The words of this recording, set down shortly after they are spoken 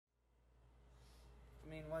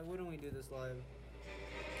mean, why wouldn't we do this live?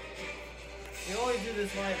 We always do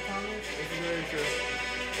this live, Thomas. It's very true.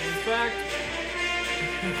 In fact,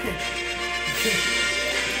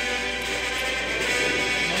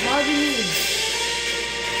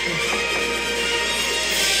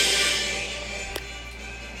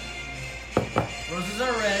 Roses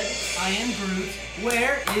are red. I am Groot.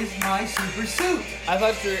 Where is my super suit? I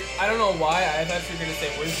don't know why, I thought you were going to say,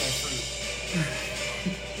 where's my fruit?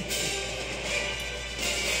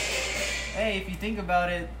 Hey, if you think about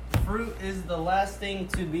it, fruit is the last thing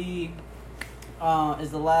to be,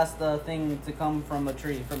 thing to come from a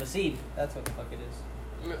tree, from a seed. That's what the fuck it is.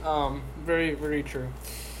 Very, very true.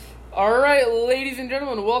 Alright, ladies and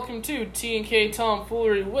gentlemen, welcome to T&K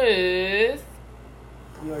Tomfoolery with...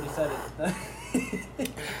 You already said it.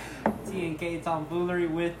 T&K Tomfoolery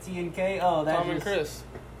with T&K. Oh, that's Tom and Chris.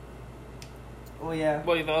 Oh, yeah.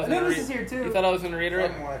 Well, you thought I was going Nicholas is here, too. You thought I was going to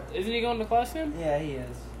reiterate? Somewhat. Isn't he going to class soon? Yeah, he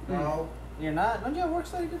is. No. You're not? Don't you have work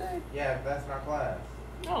study today? Yeah, but that's not class.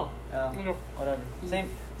 No. Oh, whatever.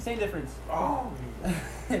 Same difference. Oh.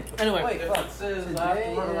 Anyway. Wait, fuck. Differences, I have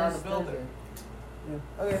to run around the Thursday. building.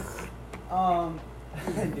 Yeah. Okay.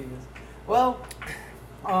 I do this. Well,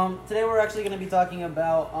 today we're actually going to be talking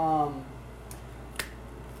about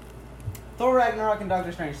Thor Ragnarok and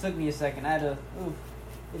Doctor Strange. Took me a second. I had to. Oof.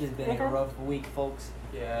 It has been a rough week, folks.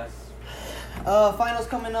 Yes. Finals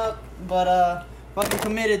coming up, but fucking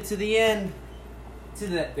committed to the end, to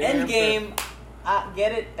the end game.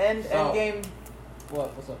 Get it? End game.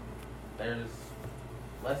 What? What's up? There's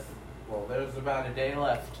about a day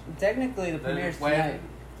left. Technically, the premiere's tonight.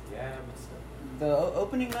 Yeah, but still. The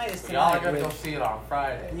opening night is Y'all are tonight. gonna go see it on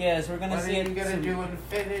Friday. Yes, we're gonna When see are it. you gonna do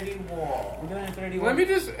Infinity War? We're doing Infinity War. Let me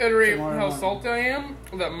just iterate Tomorrow how morning. salty I am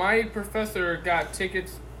that my professor got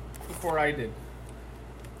tickets before I did.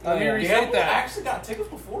 Let me yeah. restate we that. actually got tickets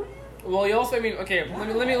before you? Well, you also, okay,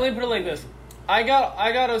 let me put it like this. I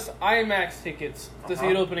got us IMAX tickets to see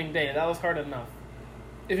it opening day. That was hard enough.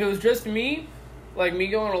 If it was just me, like me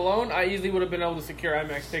going alone, I easily would have been able to secure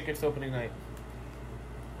IMAX tickets opening night.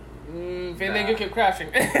 Fandango kept crashing.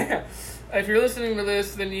 If you're listening to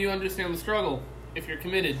this, then you understand the struggle. If you're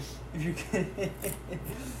committed. If you can.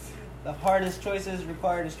 The hardest choices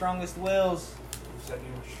require the strongest wills. Who said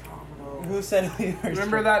you were strong, bro? Who said we were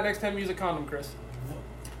Remember strong? that next time use a condom, Chris.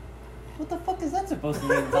 What the fuck is that supposed to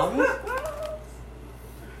mean, Thomas?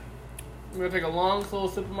 I'm gonna take a long, slow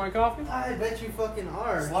sip of my coffee. I bet you fucking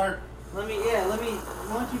are. Slurp. Let me.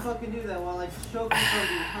 Why don't you fucking do that while I choke you from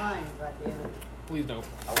behind, goddammit. Please don't.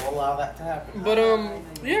 I will allow that to happen. But,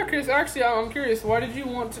 yeah, Chris, actually, I'm curious. Why did you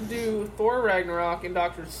want to do Thor Ragnarok and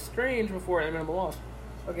Doctor Strange before Ant-Man and the Wasp?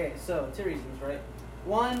 Okay, so 2 reasons, right?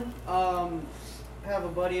 One, have a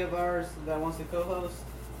buddy of ours that wants to co-host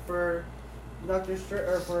for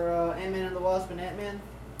Ant-Man and the Wasp and Ant-Man.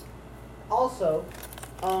 Also,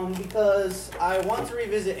 because I want to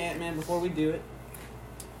revisit Ant-Man before we do it.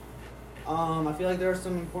 I feel like there are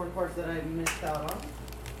some important parts that I missed out on.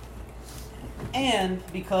 And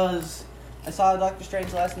because I saw Doctor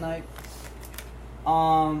Strange last night,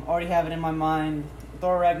 already have it in my mind.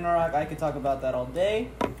 Thor Ragnarok, I could talk about that all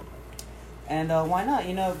day. And why not?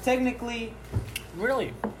 You know, technically...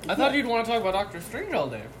 Really? I thought you'd want to talk about Doctor Strange all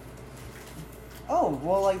day. Oh,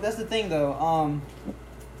 well, like, that's the thing, though.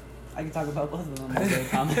 I can talk about both of them all day,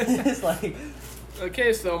 Thomas. It's like...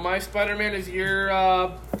 Okay, so my Spider-Man is your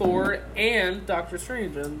Thor and Doctor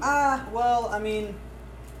Strange. Well, I mean...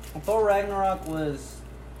 Thor Ragnarok was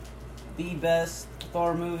the best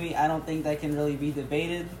Thor movie. I don't think that can really be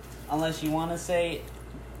debated. Unless you want to say...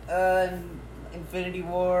 Infinity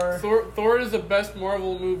War. Thor is the best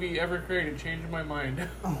Marvel movie ever created. Changed my mind.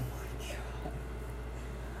 Oh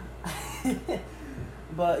my god.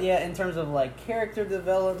 But yeah, in terms of like character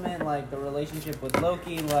development, like the relationship with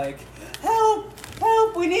Loki, like help,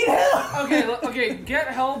 we need help. Okay. Get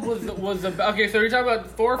Help was the okay. So you're talking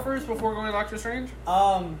about Thor first before going to Doctor Strange?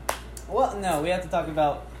 Well, no, we have to talk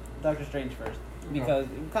about Doctor Strange first because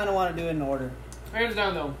we kind of want to do it in order. Hands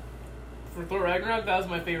down, though. For Thor Ragnarok, that was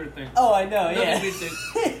my favorite thing. Oh, I know, Nothing yeah. beats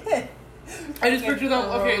it. I just picture them.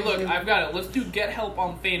 Okay, look, I've got it. Let's do Get Help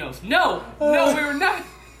on Thanos. No, we're not.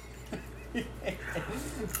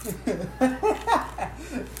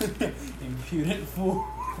 Impudent fool.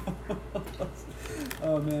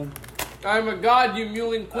 Oh man. I'm a god, you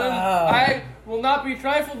mewling Quim. I will not be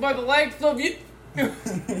trifled by the likes of you.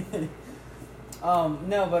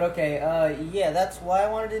 No, but okay. Yeah, that's why I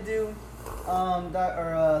wanted to do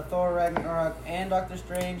Thor Ragnarok and Doctor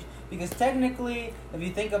Strange, because technically, if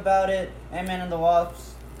you think about it, Ant-Man and the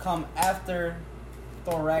Wasp come after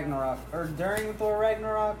Thor Ragnarok, or during Thor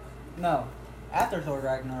Ragnarok. No, after Thor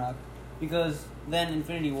Ragnarok. because then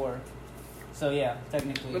Infinity War. So yeah,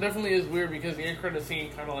 technically. It definitely is weird because the end credit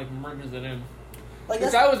scene kind of like merges it in. Like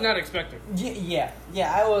Which I was not expecting. Yeah.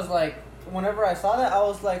 I was like, whenever I saw that, I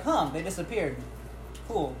was like, they disappeared.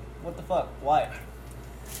 Cool. What the fuck? Why?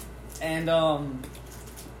 And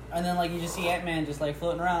then like you just see Ant-Man just like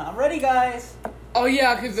floating around. I'm ready, guys. Oh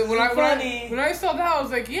yeah, because when I saw that, I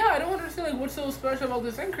was like, yeah, I don't understand like what's so special about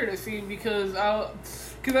this end credit scene because I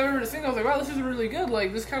remember the scene, I was like, wow, this is really good.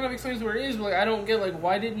 Like this kind of explains where he is, but like I don't get like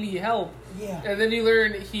why didn't he help? Yeah. And then you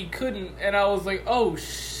learn he couldn't, and I was like, oh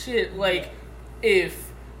shit, like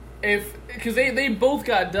if because they both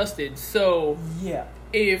got dusted, so yeah,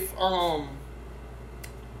 if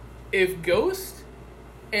Ghost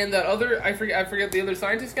and that other I forget the other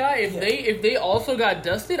scientist guy, if they also got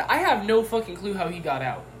dusted, I have no fucking clue how he got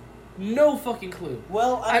out. No fucking clue.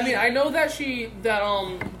 Well, I mean I know that they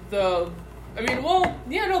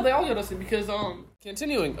all got dusted because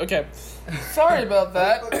continuing. Okay. Sorry about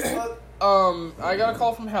that. I got a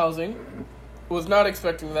call from housing. Was not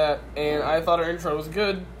expecting that, and I thought our intro was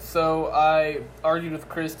good, so I argued with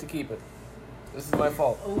Chris to keep it. This is my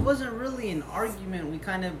fault. It wasn't really an argument. We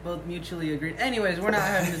kind of both mutually agreed. Anyways, we're not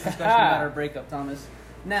having this discussion about our breakup, Thomas.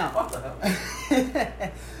 Now, What the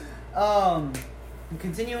hell?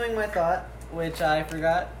 continuing my thought, which I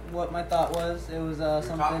forgot what my thought was. It was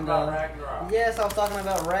something. Talking about Ragnarok. Yes, I was talking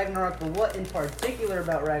about Ragnarok, but what in particular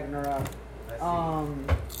about Ragnarok?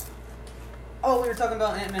 We were talking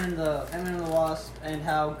about Ant-Man and the Wasp and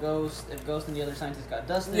how Ghost and the other scientists got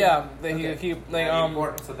dusted. Yeah, they keep The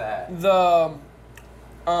importance of that.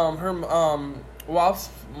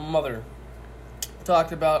 Wasp's mother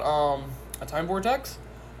talked about a time vortex.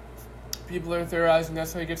 People are theorizing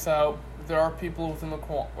that's how he gets out. There are people within the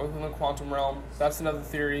quantum realm. That's another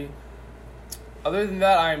theory. Other than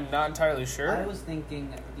that, I'm not entirely sure. I was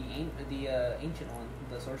thinking the ancient one,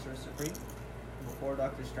 the Sorcerer Supreme, before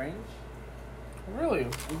Doctor Strange. Really?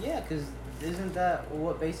 Yeah, because isn't that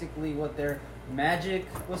what their magic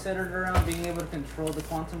was centered around, being able to control the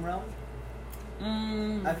quantum realm?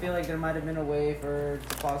 I feel like there might have been a way for it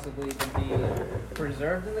to possibly be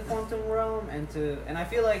preserved in the quantum realm, and I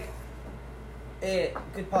feel like it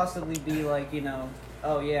could possibly be like, I can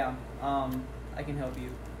help you.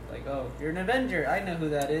 Like, you're an Avenger. I know who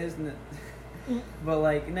that is. But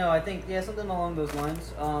like, no, I think something along those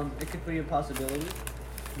lines. It could be a possibility.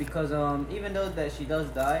 Because even though that she does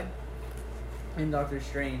die in Doctor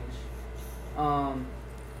Strange, I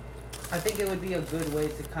think it would be a good way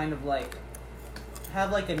to kind of like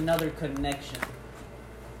have like another connection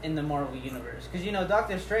in the Marvel universe. Because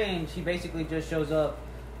Doctor Strange, he basically just shows up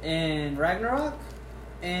in Ragnarok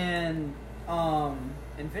and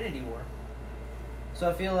Infinity War. So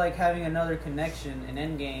I feel like having another connection in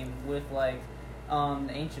Endgame with like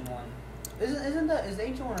the Ancient One. Is the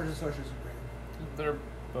Ancient One or the Sorcerer Supreme? They're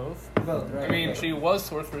both. Both, right? I mean, she was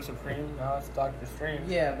Sorcerer Supreme. Now it's Doctor Strange.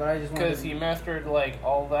 Yeah, but I just wanted because he mastered like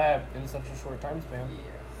all that in such a short time span.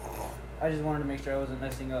 Yeah. I just wanted to make sure I wasn't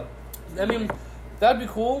messing up. I mean, that'd be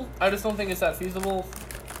cool. I just don't think it's that feasible.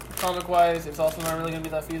 Comic wise, it's also not really gonna be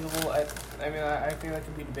that feasible. I think that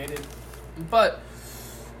could be debated. But,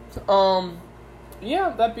 yeah,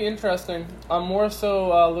 that'd be interesting. I'm more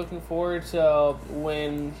so looking forward to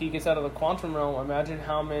when he gets out of the quantum realm. Imagine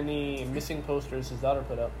how many missing posters his daughter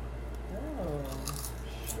put up. Oh,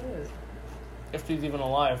 shit. If she's even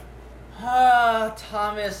alive.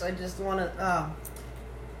 Thomas, I just want to...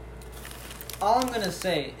 All I'm going to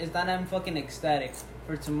say is that I'm fucking ecstatic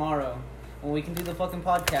for tomorrow when we can do the fucking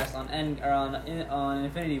podcast on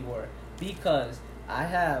Infinity War. Because I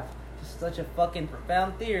have just such a fucking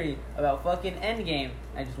profound theory about fucking Endgame.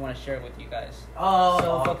 I just want to share it with you guys.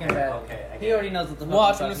 So fucking bad. Okay, He already knows what the fuck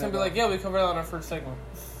Watch, I'm I'm just gonna be talking like, yeah, we covered that on our first segment.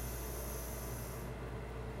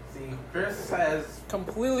 See, Chris has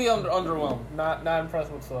Completely underwhelmed. Not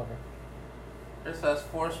impressed whatsoever.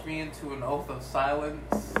 forced me into an oath of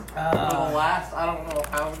silence for the about. last I don't know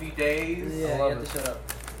how many days. Yeah, you love have to shut up.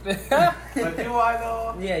 But do I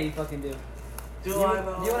though? Yeah, you fucking do. Do I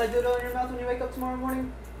though? Do you want to do it on your mouth when you wake up tomorrow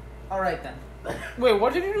morning? Alright then. Wait,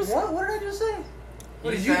 what did you just say? What did I just say?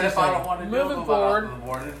 What You did you said just if I say? don't want to do Moving it forward. in the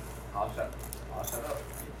morning, I'll shut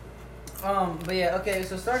up. But yeah, okay,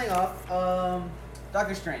 so starting off,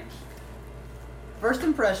 Doctor Strange. First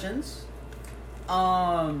impressions,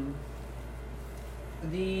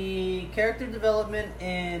 the character development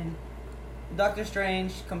in Doctor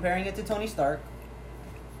Strange, comparing it to Tony Stark,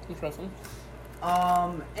 Interesting.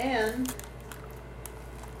 and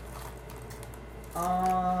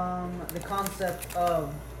the concept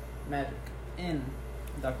of magic in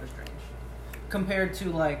Doctor Strange, compared to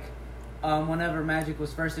like whenever magic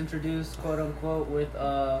was first introduced, quote unquote, with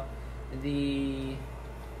in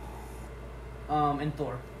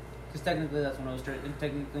Thor. Because technically that's when it was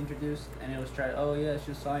technically introduced, and it was tried. Oh yeah, it's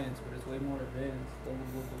just science, but it's way more advanced. Blah,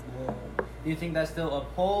 blah, blah, blah. Do you think that still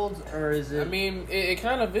upholds, or is it? I mean, it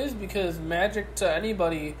kind of is, because magic to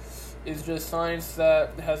anybody is just science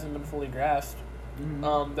that hasn't been fully grasped.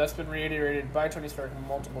 Mhm. That's been reiterated by Tony Stark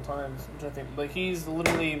multiple times, which I think, like, he's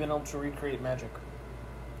literally been able to recreate magic,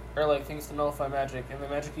 or like things to nullify magic, and the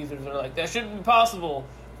magic users are like, that shouldn't be possible,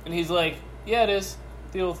 and he's like, yeah, it is.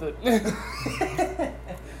 Deal with it.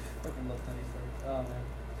 Fucking love Tony Stark. Oh man.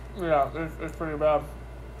 Yeah, it's pretty bad.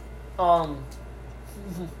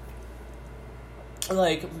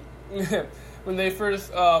 Like, when they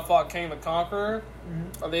first fought King the Conqueror,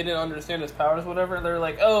 they didn't understand his powers, whatever. They're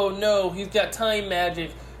like, oh no, he's got time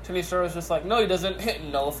magic. Tony Stark was just like, no, he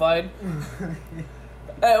doesn't. Nullified.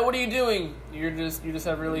 What are you doing? You just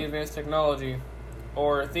have really advanced technology,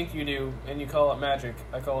 or think you do, and you call it magic.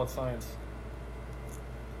 I call it science.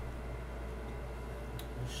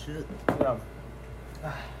 Shit. Yeah.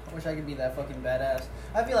 I wish I could be that fucking badass.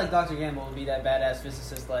 I feel like Dr. Gamble would be that badass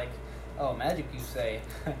physicist, like, oh, magic, you say.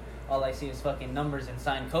 All I see is fucking numbers and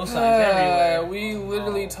sine cosines everywhere. We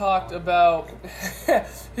literally talked about...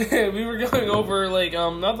 we were going over, like,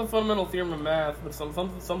 not the fundamental theorem of math, but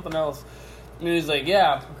something else. And he was like,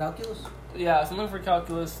 yeah. Calculus? Yeah, something for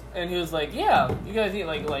calculus. And he was like, yeah, you guys need,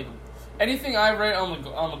 like anything I write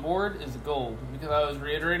on the board is gold. Because I was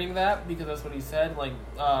reiterating that, because that's what he said. Like,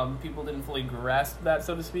 people didn't fully grasp that,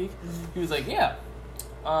 so to speak. Mm-hmm. He was like, yeah,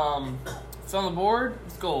 it's on the board,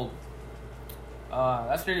 it's gold.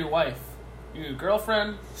 That's your new wife. Your new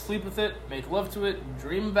girlfriend, sleep with it, make love to it,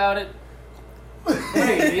 dream about it.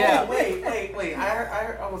 Wait, yeah. Wait.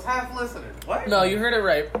 I was half listening. What? No, you heard it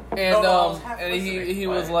right. And No, I was half and listening. he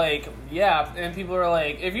was What? like, yeah. And people are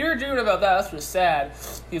like, if you're dreaming about that, that's just sad.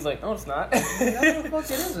 He's like, no, it's not. No, the fuck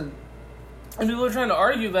it isn't. And people were trying to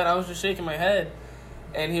argue that. I was just shaking my head.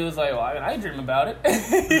 And he was like, well, I dream about it.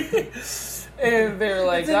 And they were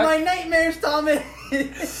like, It's in my nightmares, Tommy.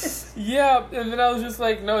 yeah. And then I was just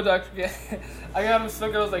like, no, Dr. I got him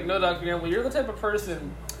stuck. I was like, no, Dr. Gamble, you're the type of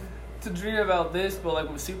person to dream about this, but like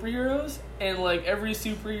with superheroes, and like every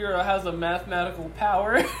superhero has a mathematical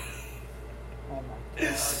power. Oh my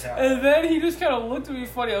god. And then he just kind of looked at me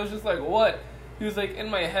funny. I was just like, what? He was like, in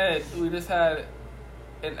my head, we just had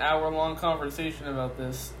an hour-long conversation about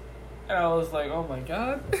this. And I was like, oh my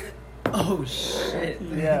god. Oh shit.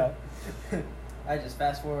 Yeah. I just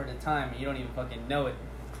fast forwarded time and you don't even fucking know it.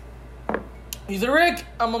 He's a Rick.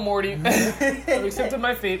 I'm a Morty. I've accepted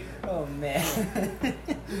my fate. Oh man.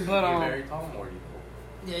 But You're very tall, Morty.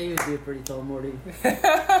 Yeah, you would be a pretty tall Morty.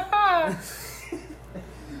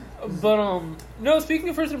 But no, speaking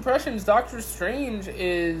of first impressions, Doctor Strange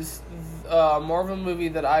is a Marvel movie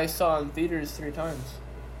that I saw in theaters 3 times.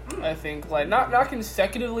 I think, like, not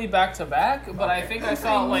consecutively back to back, but I think I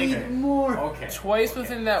saw it like need more. Okay. twice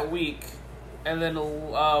within that week, and then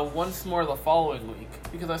once more the following week,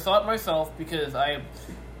 because I saw it myself, because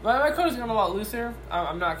my code has gotten a lot looser.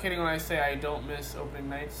 I'm not kidding when I say I don't miss opening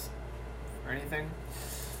nights or anything.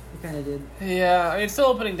 You kind of did. Yeah, I mean, it's still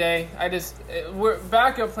opening day. We're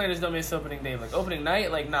backup plan is don't miss opening day. Like, opening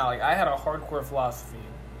night, like, nah, like, I had a hardcore philosophy.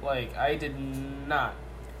 Like, I did not.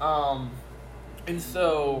 And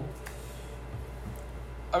so,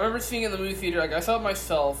 I remember seeing it in the movie theater, like, I saw it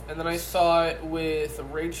myself, and then I saw it with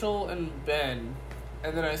Rachel and Ben,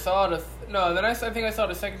 and then I saw it I think I saw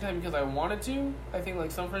it a second time because I wanted to. I think, like,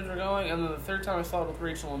 some friends were going, and then the third time I saw it with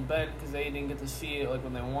Rachel and Ben because they didn't get to see it, like,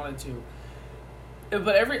 when they wanted to.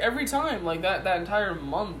 But every time, like, that entire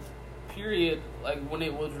month period, like, when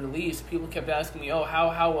it was released, people kept asking me, oh,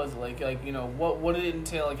 how was it? Like, you know, what did it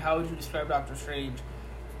entail? Like, how would you describe Doctor Strange?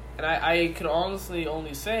 And I could honestly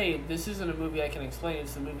only say, this isn't a movie I can explain.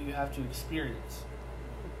 It's a movie you have to experience.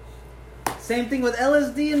 Same thing with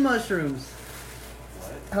LSD and mushrooms.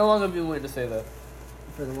 What? How long have you been waiting to say that?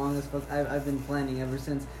 For the longest, I've been planning ever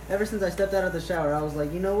since I stepped out of the shower. I was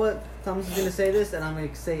like, you know what? Thomas is gonna say this, and I'm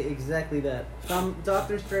gonna say exactly that.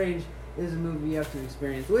 Doctor Strange is a movie you have to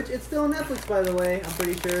experience, which it's still on Netflix, by the way. I'm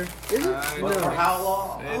pretty sure. Is it? I But No. for how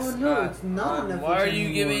long? Oh, no, it's not on Netflix Why are you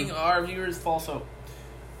anymore. giving our viewers false hope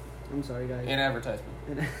I'm sorry, guys. in advertisement?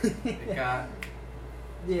 It got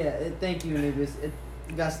Thank you, Anubis. It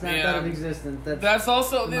got snapped out of existence. That's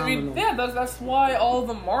also, I mean, phenomenal. yeah, that's why all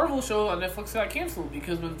the Marvel shows on Netflix got canceled,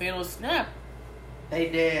 because when Thanos snapped, They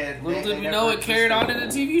did. little They did we know never it carried on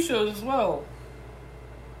existed. into TV shows as well.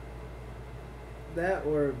 that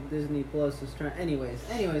or Disney Plus is trying. Anyways,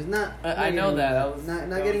 not. I know that. Not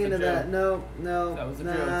that getting was into a that. joke. No. That was a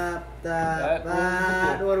nah, joke. That was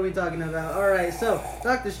a joke. What are we talking about? All right, so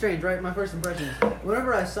Doctor Strange, right? My first impressions.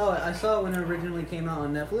 Whenever I saw it when it originally came out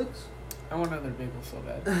on Netflix. I want another bagel so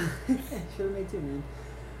bad. Should have made two,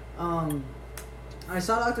 man. I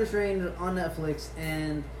saw Doctor Strange on Netflix,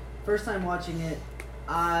 and first time watching it,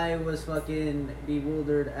 I was fucking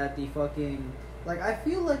bewildered at the fucking. Like, I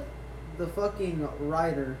feel like the fucking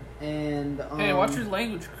writer and. Hey, watch your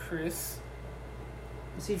language, Chris.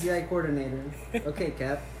 CGI coordinator. Okay,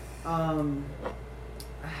 Cap.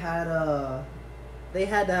 They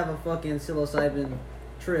had to have a fucking psilocybin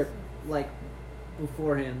trip, like,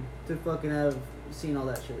 beforehand to fucking have seen all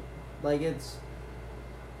that shit. Like, it's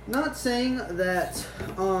not saying that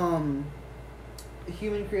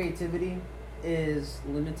human creativity is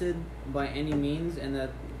limited by any means and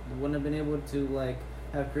that wouldn't have been able to like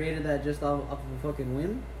have created that just off of a fucking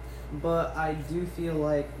whim, but I do feel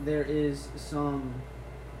like there is some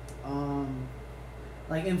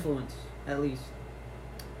like influence at least,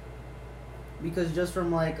 because just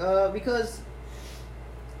from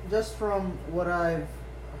what I've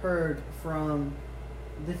heard from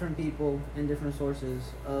different people and different sources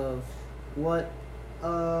of what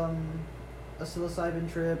a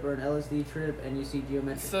psilocybin trip or an LSD trip, and you see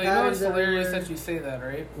geometric So you know patterns it's hilarious everywhere. that you say that,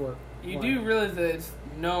 right? What? You What? do realize that it's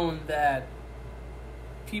known that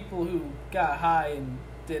people who got high and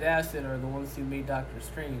did acid are the ones who made Doctor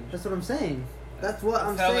Strange. That's what I'm saying. That's what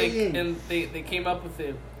I'm How saying. and they came up with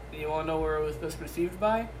it. You want to know where it was best received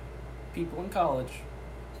by? People in college.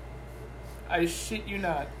 I shit you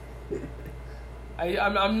not.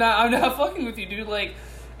 I'm not fucking with you, dude. Like,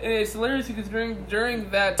 it's hilarious because during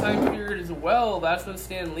that time period as well, that's when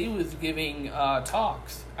Stan Lee was giving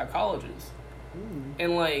talks at colleges,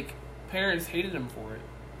 and like parents hated him for it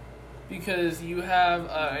because you have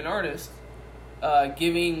an artist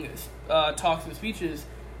giving talks and speeches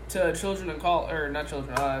to children in college, or not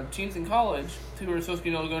children, teens in college who are supposed to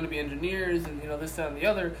be going to be engineers and this, that, and the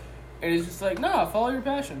other, and it's just like, nah, follow your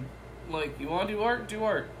passion. Like, you want to do art, do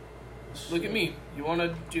art. Look at me. You want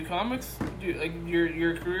to do comics?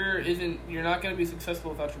 Your career isn't. You're not going to be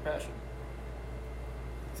successful without your passion,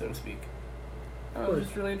 so to speak. It was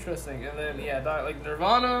just really interesting. And then like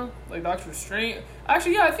Nirvana, like Doctor Strange.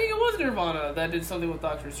 Actually, I think it was Nirvana that did something with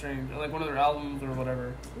Doctor Strange, or like one of their albums or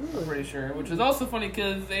whatever. I'm pretty sure. Which is also funny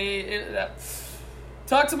because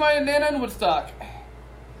talk to my Nana in Woodstock.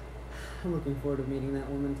 I'm looking forward to meeting that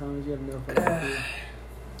woman, Thomas. You have no fucking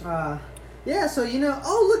clue. Yeah, so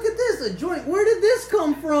oh, look at this, a joint. Where did this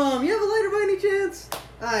come from? You have a lighter by any chance?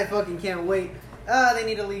 I fucking can't wait. They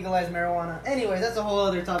need to legalize marijuana. Anyway, that's a whole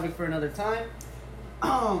other topic for another time.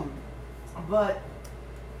 But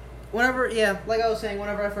whenever, like I was saying,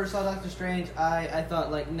 whenever I first saw Doctor Strange, I thought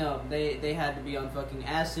like, no, they had to be on fucking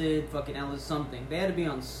acid, fucking Alice something. They had to be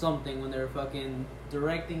on something when they were fucking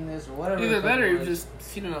directing this or whatever. Either that or you've just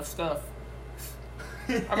seen enough stuff.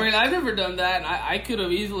 I mean, I've never done that, and I could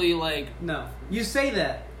have easily, like... No. You say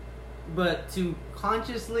that, but to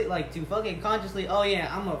fucking consciously, oh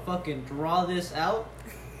yeah, I'm gonna fucking draw this out?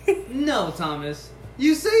 No, Thomas.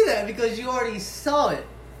 You say that because you already saw it.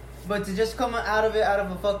 But to just come out of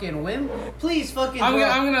a fucking whim? Please fucking I'm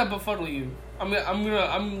gonna befuddle you. I'm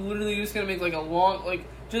literally just gonna make, like, a long, like,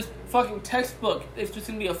 just fucking textbook. It's just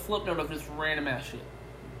gonna be a flip note of just random ass shit.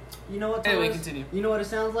 You know what, Thomas? Anyway, continue. You know what it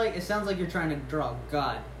sounds like? It sounds like you're trying to draw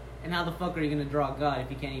God. And how the fuck are you gonna draw God if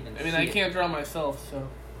you can't even see I can't draw myself, so...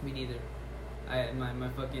 Me neither. My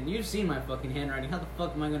fucking... You've seen my fucking handwriting. How the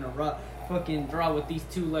fuck am I gonna fucking draw with these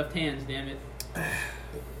two left hands, damn it?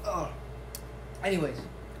 Anyways.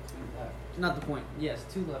 Not the point. Yes,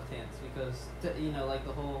 two left hands. Because, like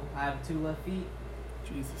the whole... I have two left feet.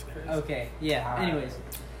 Jesus Christ. Okay, yeah. Anyways.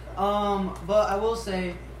 But I will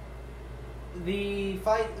say... The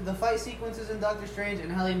fight sequences in Doctor Strange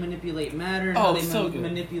and how they manipulate matter and how they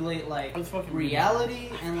manipulate like reality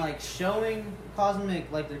and like showing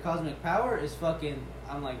their cosmic power is fucking.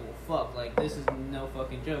 I'm like, well, fuck, like this is no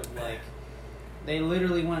fucking joke. Like they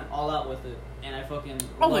literally went all out with it, and I fucking.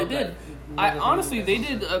 They did. Honestly, they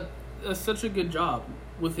did such a good job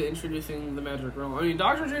with introducing the magic realm. I mean,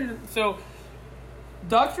 Doctor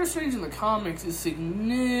Strange in the comics is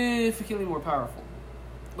significantly more powerful.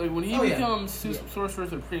 Like, when he becomes Sorcerer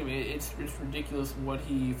Supreme, it's ridiculous what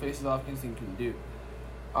he faces off against and can do.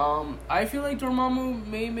 I feel like Dormammu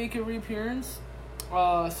may make a reappearance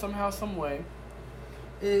somehow, some way.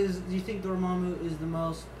 Do you think Dormammu is the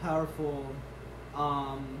most powerful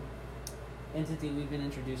entity we've been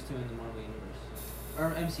introduced to in the Marvel Universe?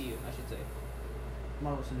 Or MCU, I should say.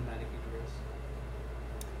 Marvel Cinematic Universe.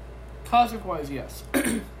 Cosmic wise, yes.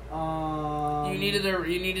 Um, You needed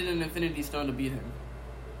an Infinity Stone to beat him,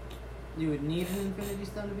 You would need an Infinity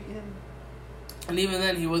Stone to beat him. and even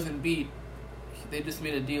then he wasn't beat. They just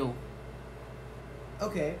made a deal.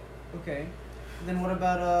 Okay. Then what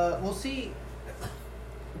about we'll see.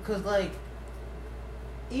 Because like,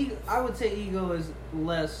 I would say Ego is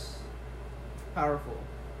less powerful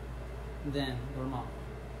than Dormammu.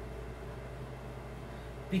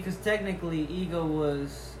 Because technically, Ego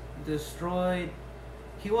was destroyed.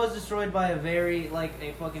 He was destroyed by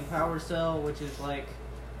a fucking power cell, which is like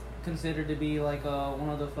considered to be like one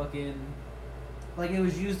of the fucking, like, it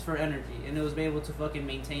was used for energy, and it was able to fucking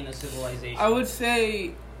maintain a civilization. I would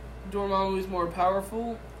say Dormammu is more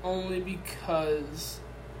powerful only because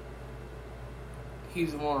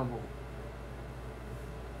he's vulnerable.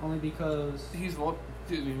 Only because He's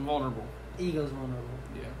vulnerable. Ego's vulnerable.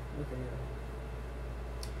 Yeah. Okay,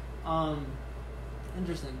 yeah.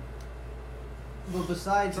 Interesting. But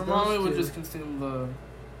besides Dormammu those would two, just consume the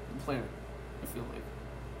planet, I feel like.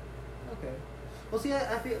 okay. Well, see,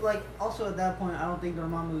 I feel like also at that point, I don't think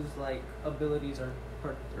Dormammu's like abilities are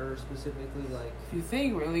specifically like. If you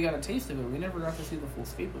think we only got a taste of it, we never got to see the full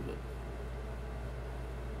scope of it.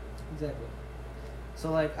 Exactly.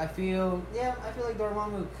 So like, I feel like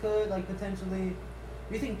Dormammu could like potentially.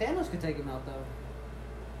 Do you think Thanos could take him out though?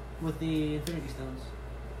 With the Infinity Stones.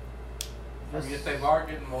 I mean, if they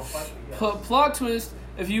bargain, most likely, yes. Plot twist: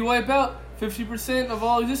 if you wipe out 50% of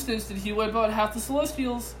all existence, did he wipe out half the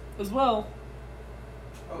Celestials as well?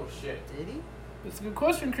 Oh, shit. Did he? That's a good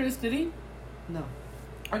question, Chris. Did he? No.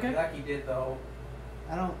 I feel like he did, though.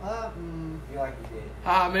 I don't. I feel like he did.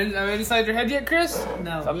 I'm inside your head yet, Chris?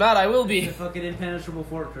 No. If I'm not, I will be. The fucking impenetrable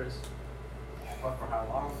fortress. But for how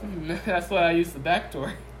long? That's why I used the back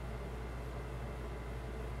door.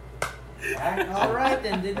 All right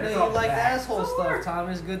then. Didn't There's know a you liked back asshole door. stuff,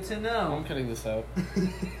 Thomas. Good to know. I'm cutting this out.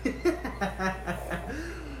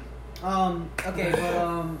 Okay,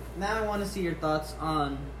 but now I want to see your thoughts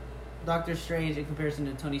on Doctor Strange in comparison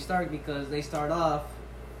to Tony Stark, because they start off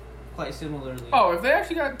quite similarly. Oh, if they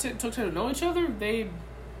actually took time to know each other, they'd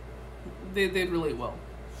relate well.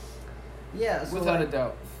 Yeah, so Without like, a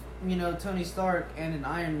doubt. you know, Tony Stark and in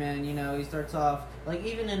Iron Man, you know, he starts off like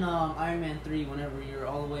even in Iron Man 3, whenever you're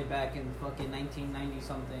all the way back in fucking 1990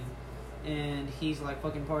 something, and he's like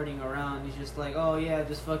fucking partying around. He's just like, oh yeah,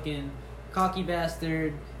 just fucking cocky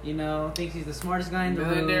bastard, you know, thinks he's the smartest guy in the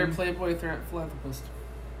Millionaire, room. playboy, philanthropist.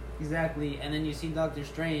 Exactly, and then you see Doctor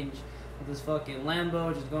Strange with this fucking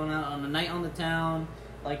Lambo just going out on a night on the town,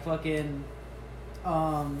 like fucking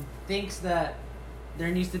thinks that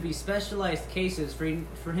there needs to be specialized cases for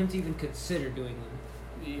him to even consider doing them.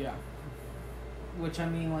 Yeah. Which, I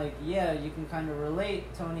mean, like, yeah, you can kind of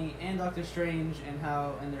relate Tony and Doctor Strange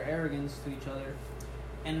and their arrogance to each other.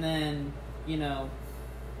 And then, you know,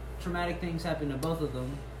 traumatic things happen to both of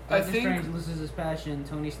them. I Doctor think- Strange loses his passion,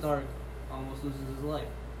 Tony Stark almost loses his life.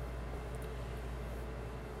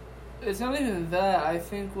 It's not even that. I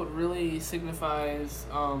think what really signifies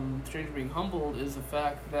Strange being humbled is the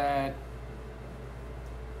fact that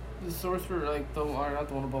the sorcerer, like, not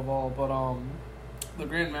the one above all, but the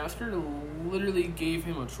Grand Master literally gave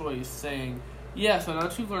him a choice, saying, yeah, so now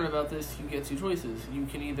that you've learned about this, you get two choices. You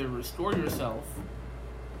can either restore yourself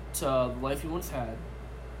to the life you once had,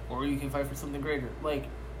 or you can fight for something greater. Like,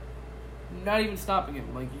 not even stopping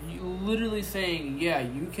him. Like, you literally saying, yeah,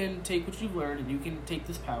 you can take what you've learned, and you can take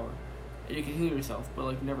this power, and you can heal yourself, but,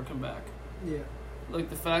 like, never come back. Yeah.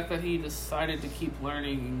 Like, the fact that he decided to keep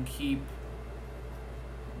learning and keep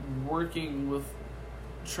working with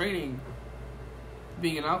training,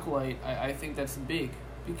 being an acolyte, I think that's big,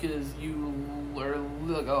 because you are,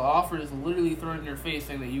 like, an offer is literally thrown in your face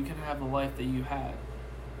saying that you can have the life that you had.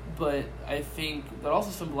 But I think that also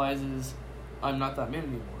symbolizes I'm not that man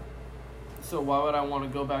anymore. So why would I want to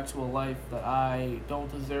go back to a life that I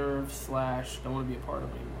don't deserve / don't want to be a part of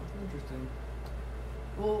anymore? Interesting.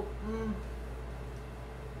 Well,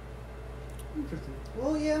 interesting.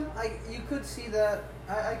 Well, yeah, you could see that.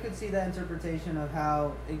 I could see that interpretation of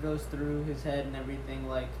how it goes through his head and everything,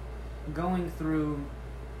 like going through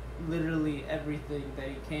literally everything that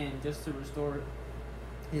he can just to restore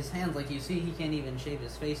his hands. Like, you see, he can't even shave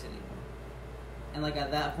his face anymore. And like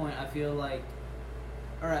at that point, I feel like,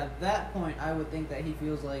 or at that point, I would think that he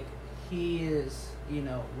feels like he is, you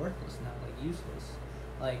know, worthless now, like useless.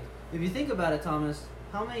 Like, if you think about it, Thomas,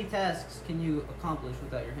 how many tasks can you accomplish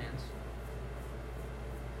without your hands?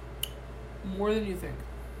 More than you think.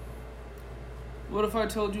 What if I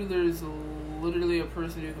told you there's literally a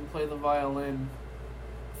person who can play the violin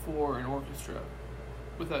for an orchestra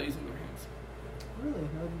without using their hands? Really?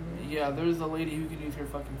 How do you Yeah, there's a lady who can use her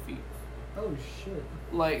fucking feet. Oh shit.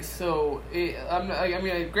 Like, so,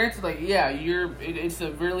 granted, like, yeah, it's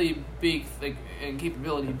a really big, like,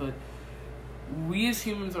 capability, but we as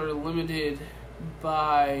humans are limited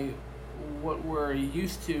by what we're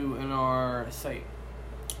used to in our sight.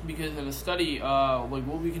 Because in a study, like,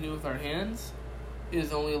 what we can do with our hands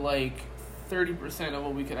is only, like, 30% of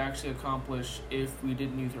what we could actually accomplish if we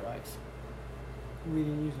didn't use our eyes. We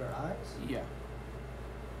didn't use our eyes? Yeah.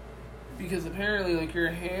 Because apparently, like, your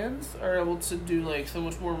hands are able to do, like, so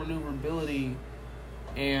much more maneuverability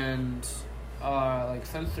and, like,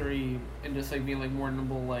 sensory and just, like, being, like, more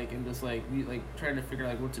nimble, like, and just, like, trying to figure out,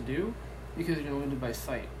 like, what to do because you're limited by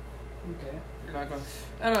sight. Okay. You're not going...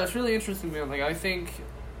 I don't know, it's really interesting, man. Like, I think,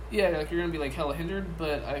 yeah, like, you're going to be, like, hella hindered,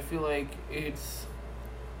 but I feel like it's...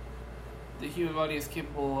 The human body is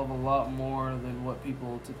capable of a lot more than what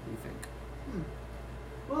people typically think.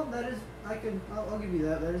 Well, that is, I'll give you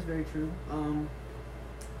that. That is very true.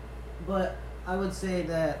 But I would say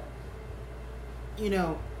that, you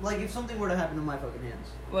know, like if something were to happen to my fucking hands.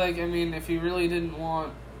 Like, I mean, if you really didn't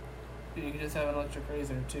want, you could just have an electric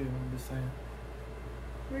razor too. I'm just saying.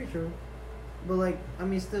 Very true. But like, I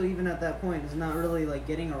mean, still, even at that point, it's not really like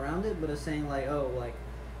getting around it, but it's saying like, oh, like,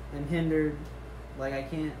 I'm hindered. Like, I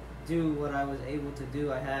can't do what I was able to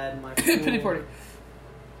do. I had my pity party.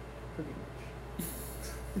 Pretty much.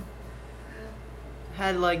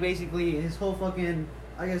 Had like basically his whole fucking,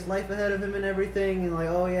 I guess, life ahead of him and everything, and like,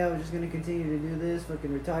 oh yeah, we're just gonna continue to do this,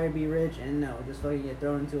 fucking retire, be rich, and no, just fucking get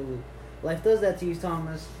thrown into a loop. Life does that to you,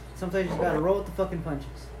 Thomas. Sometimes you just gotta roll with the fucking punches.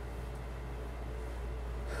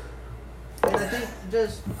 And I think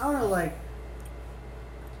just, I don't know, like,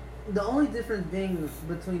 the only different thing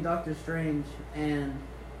between Doctor Strange and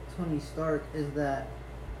Tony Stark is that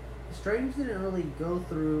Strange didn't really go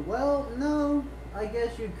through, well, no, I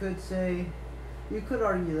guess you could say, you could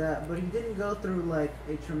argue that, but he didn't go through, like,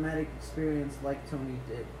 a traumatic experience like Tony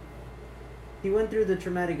did. He went through the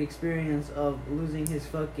traumatic experience of losing his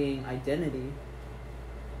fucking identity,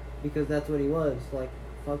 because that's what he was, like,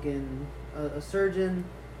 fucking a surgeon,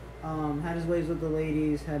 had his ways with the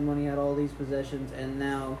ladies, had money, had all these possessions, and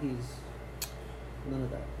now he's none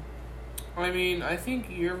of that. I mean, I think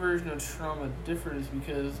your version of trauma differs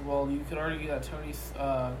because, well, you could argue that Tony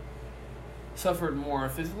suffered more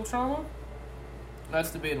physical trauma.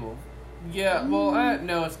 That's debatable. Yeah, well,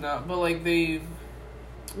 no, it's not. But, like,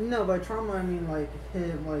 No, by trauma, I mean, like,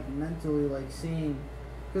 him, like, mentally, like, seeing...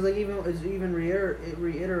 Because, like, it's even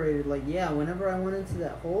reiterated, like, yeah, whenever I went into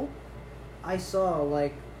that hole, I saw,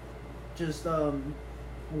 like, just,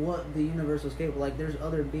 what the universe was capable. Like, there's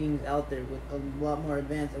other beings out there with a lot more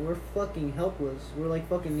advanced, and we're fucking helpless. We're like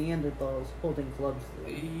fucking Neanderthals holding clubs.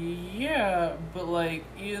 Yeah, but, like,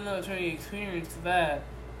 even though Tony experienced that,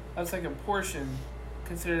 that's like a portion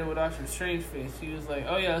considering what Doctor Strange faced. He was like,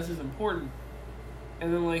 oh yeah, this is important.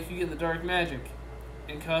 And then, like, you get the dark magic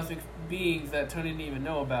and cosmic beings that Tony didn't even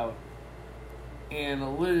know about.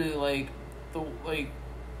 And literally,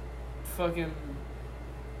 fucking,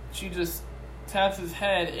 she just taps his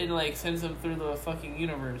head and, like, sends him through the fucking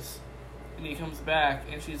universe. And he comes back,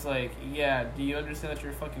 and she's like, yeah, do you understand that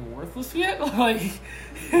you're fucking worthless yet? Like,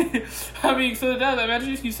 I mean, so now,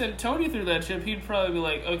 imagine if you sent Tony through that ship, he'd probably be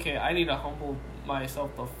like, okay, I need to humble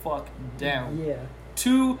myself the fuck down. Yeah.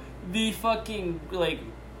 To the fucking, like,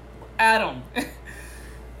 atom.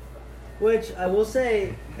 Which, I will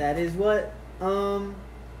say, that is what, LSD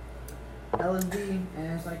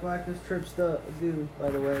and psychoactive trips do, by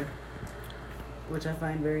the way. Which I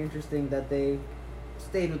find very interesting that they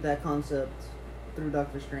stayed with that concept through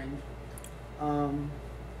Doctor Strange.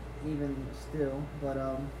 Even still, but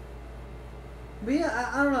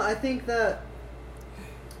yeah, I don't know. I think that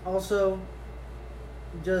also,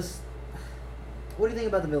 just, what do you think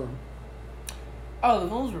about the villain? Oh, the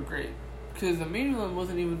villains were great. Because the main villain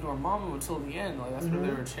wasn't even Dormammu until the end. Like, that's where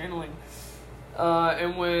they were channeling.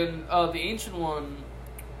 And when the Ancient One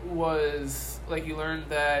was, like, you learned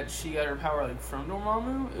that she got her power, like, from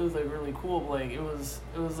Dormammu, it was, like, really cool. But, like, it was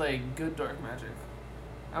like, good dark magic.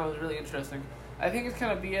 That was really interesting. I think it's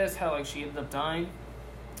kind of BS how, like, she ended up dying.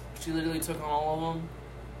 She literally took on all of them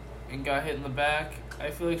and got hit in the back. I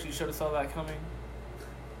feel like she should have saw that coming.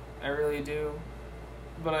 I really do.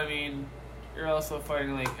 But, I mean, you're also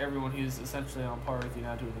fighting, like, everyone who's essentially on par with you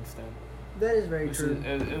now to an extent. That is very true.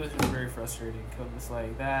 It was just very frustrating. Cause it's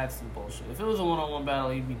like, that's some bullshit. If it was a one-on-one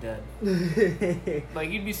battle, you'd be dead.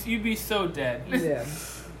 Like, you'd be so dead. Yeah.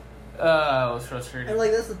 It was frustrating. And,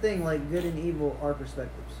 like, that's the thing. Like, good and evil are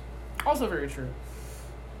perspectives. Also very true.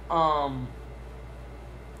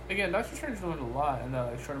 Again, Doctor Strange learned a lot in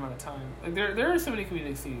that, like, short amount of time. Like, there are so many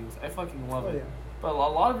comedic scenes. I fucking love it. But a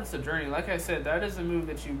lot of it's a journey. Like I said, that is a move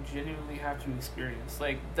that you genuinely have to experience.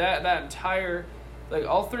 Like that entire, like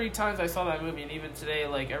all 3 times I saw that movie, and even today,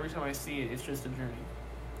 like every time I see it, it's just a journey.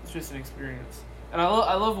 It's just an experience. And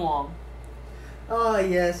I love Wong. Oh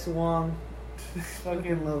yes, Wong.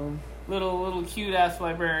 Fucking love him. Little cute ass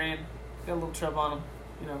librarian. Got a little chub on him,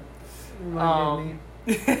 you know. Reminded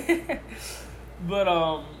me. But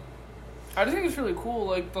I just think it's really cool,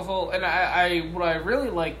 like the whole, and I what I really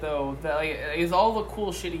like though that like is all the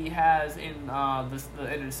cool shit he has in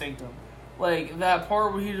the Inner Sanctum, like that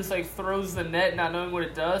part where he just like throws the net not knowing what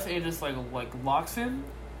it does and it just like locks him.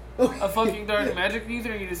 A fucking dark magic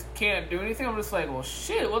user and you just can't do anything. I'm just like, well,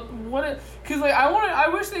 shit. What? Because like I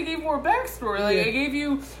wish they gave more backstory. Like I gave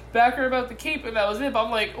you background about the cape and that was it. But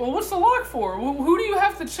I'm like, well, what's the lock for? Who do you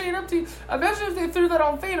have to chain up to? Imagine if they threw that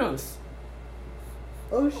on Thanos.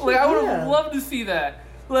 Oh shit! Like I would have loved to see that.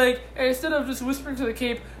 Like and instead of just whispering to the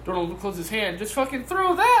cape, don't close his hand. Just fucking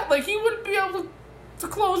throw that. Like he wouldn't be able to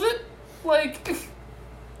close it. Like.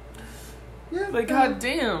 Yeah, like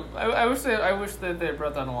goddamn, I wish that they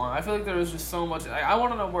brought that along. I feel like there was just so much. I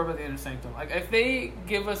want to know more about the Inner Sanctum. Like if they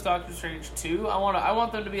give us Doctor Strange 2, I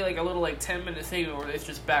want them to be like a little like 10-minute segment where it's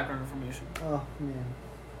just background information. Oh man,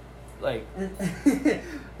 like.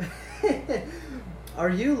 Are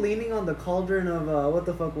you leaning on the cauldron of what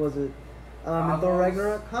the fuck was it? In Thor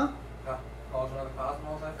Ragnarok, huh? Cauldron of the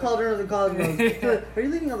Cosmos, I think. Cauldron of the Cosmos. Are you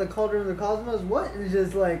leaning on the Cauldron of the Cosmos? What? And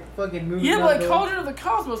just like fucking moving. Yeah, but like Cauldron of the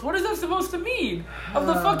Cosmos. What is that supposed to mean? Of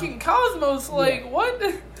the fucking cosmos, like what?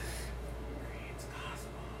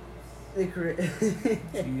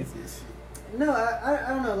 Jesus. No, I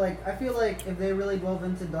don't know. Like I feel like if they really delve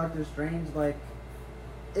into Doctor Strange, like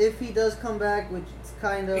if he does come back, which it's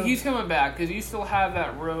kind of he's coming back because you still have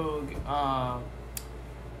that rogue.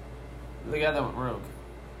 The guy that went rogue.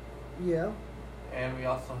 Yeah. And we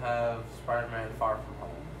also have Spider-Man Far From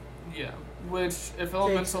Home. Yeah. Which, if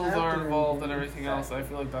elementals are involved and everything else, I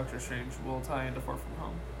feel like Doctor Strange will tie into Far From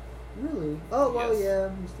Home. Really? Oh, well, yes. yeah,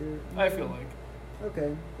 Mr. I feel like.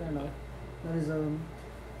 Okay, fair enough. That is, I don't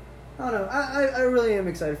know. I really am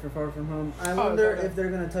excited for Far From Home. I wonder if they're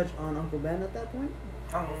going to touch on Uncle Ben at that point.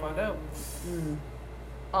 We'll find out.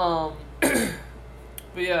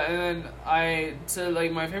 But yeah, and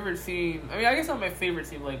then my favorite scene, I mean, I guess not my favorite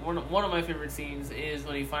scene, like one of my favorite scenes is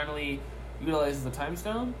when he finally utilizes the time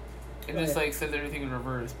stone and just like sends everything in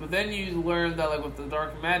reverse. But then you learn that like with the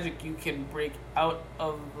dark magic you can break out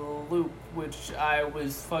of the loop, which I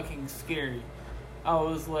was fucking scared. I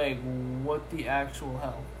was like, what the actual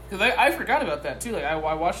hell? Because I forgot about that too. Like I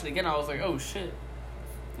watched it again, I was like, oh shit.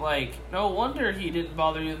 Like, no wonder he didn't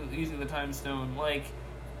bother using the time stone. Like,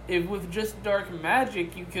 if with just dark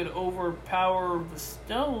magic you could overpower the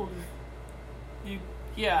stone, I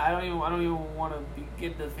don't even want to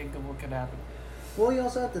begin to think of what could happen. Well, you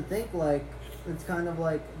also have to think like it's kind of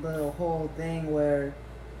like the whole thing where,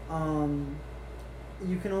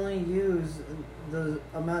 you can only use the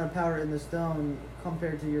amount of power in the stone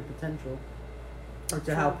compared to your potential, or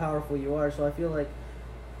to how powerful you are. So I feel like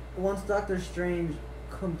once Doctor Strange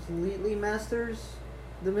completely masters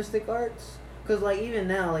the mystic arts. Because, like, even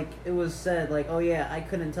now, like, it was said, like, oh, yeah, I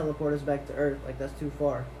couldn't teleport us back to Earth. Like, that's too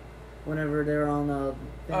far. Whenever they're on Thanos'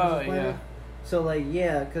 planet. Yeah. So, like,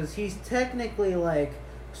 yeah, because he's technically, like,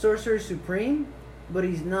 Sorcerer Supreme, but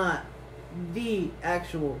he's not the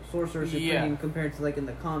actual Sorcerer Supreme compared to, like, in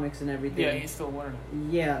the comics and everything. Yeah, he's still learning.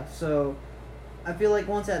 Yeah, so I feel like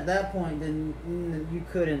once at that point, then you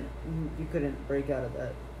couldn't break out of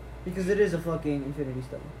that. Because it is a fucking Infinity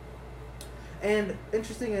Stone. And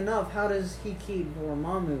interesting enough, how does he keep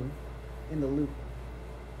Dormammu in the loop?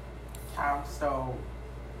 So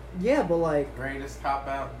yeah, but like greatest cop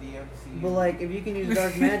out DMC. But like, if you can use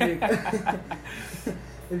dark magic,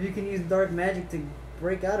 if you can use dark magic to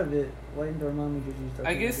break out of it, why didn't Dormammu just use dark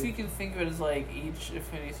magic? I guess you can think of it as like each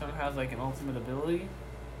Infinity Stone has like an ultimate ability,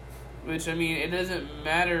 which I mean, it doesn't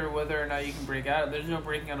matter whether or not you can break out. There's no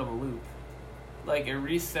breaking out of a loop. Like it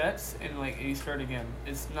resets and like you start again.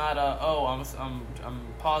 It's not I'm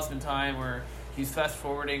paused in time or he's fast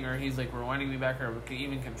forwarding or he's like rewinding me back or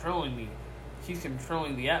even controlling me. He's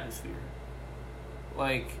controlling the atmosphere.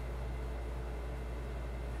 Like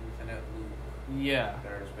infinite loop. Yeah.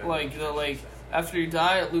 Like after you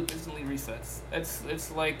die, a loop instantly resets. It's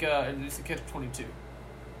like it's a catch-22.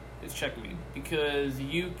 It's checkmate because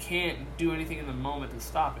you can't do anything in the moment to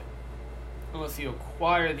stop it. Unless you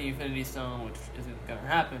acquire the Infinity Stone, which isn't gonna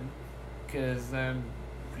happen, because then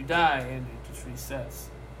if you die, and it just resets.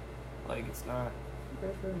 Like it's not.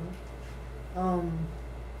 Okay, fair enough.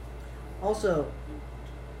 Also,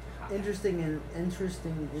 interestingly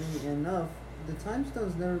enough, the time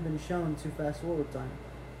stone's never been shown to fast forward time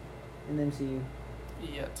in the MCU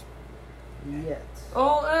Yet. yet.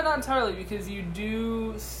 Oh, and not entirely, because you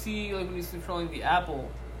do see, like, when he's controlling the apple,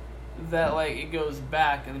 that, like, it goes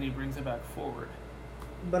back and then he brings it back forward.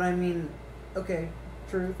 But I mean, okay,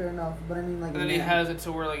 true, fair enough. But I mean, like, And then he has it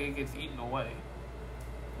to where, like, it gets eaten away.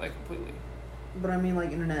 Like, completely. But I mean,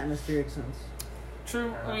 like, in an atmospheric sense.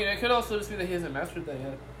 True. I mean, it could also just be that he hasn't mastered that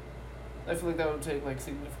yet. I feel like that would take, like,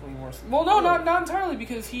 significantly more... Well, no, not entirely,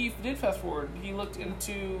 because he did fast forward. He looked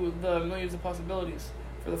into the millions of possibilities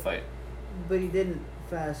for the fight. But he didn't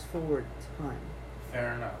fast forward time.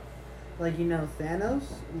 Fair enough. Like, you know, Thanos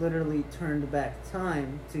literally turned back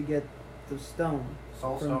time to get the stone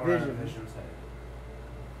Soul from Stone Vision. and Vision's head.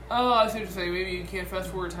 Oh, I see what you're saying. Maybe you can't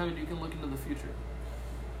fast forward time and you can look into the future.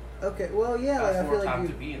 Okay, well, yeah, like, Fast I feel forward like time you...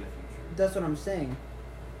 to be in the future. That's what I'm saying.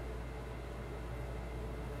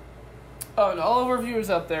 Oh, and all of our viewers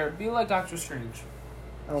out there, be like Doctor Strange.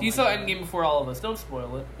 Oh He my saw God. Endgame before all of us. Don't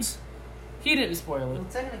spoil it. He didn't spoil it. Well,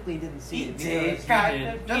 technically, he didn't see He it. did. because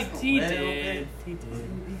Kinda, just a He little did. bit. He did.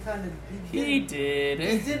 He kind of... He did.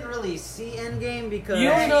 He didn't really see Endgame because... You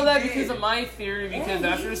don't know he that did. because of my theory, because Yeah,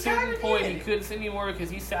 after he a certain kinda point did. he couldn't see anymore because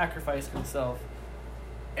he sacrificed himself.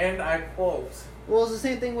 And I quote, Well, it's the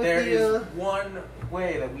same thing with there the... is one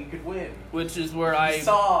way that we could win. Which is where I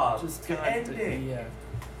saw just the got ending. yeah.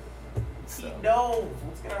 He So, knows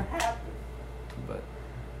what's gonna happen. but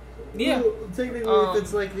yeah, Well, technically, Um, if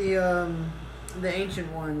it's like the ancient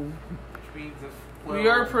one... Which means if we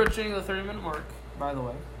are approaching the 30-minute mark. By the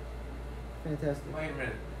way, Fantastic. Wait a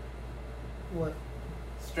minute. What?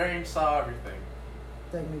 Strange saw everything.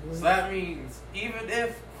 Technically. So that means even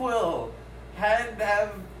if Quill hadn't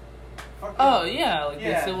have fucking oh yeah, like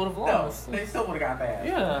they still would have lost. No, they still would have got mad.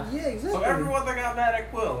 Yeah. Yeah, exactly. So everyone that got mad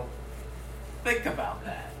at Quill, think about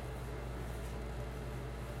that.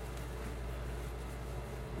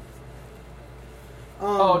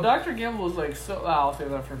 Oh, Dr. Gamble was like so. I'll save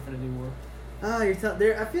that for Infinity War. You're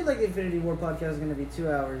there. I feel like the Infinity War podcast is gonna be 2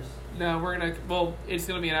 hours. No, we're gonna. Well, it's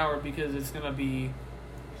gonna be an hour because it's gonna be.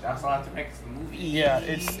 That's all I have to make it to the movie. Yeah,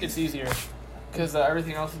 it's easier because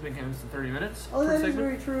everything else has been condensed to 30 minutes. Oh, per that is segment.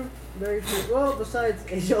 very true. Very true. Well, besides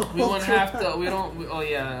Age of We won't Ultron. have to. We don't. Oh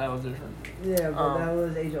yeah, that was different. Yeah, but that Um,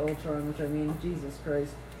 was Age of Ultron, which I mean, Jesus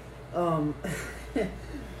Christ.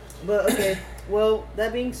 But okay. Well,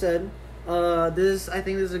 that being said, I think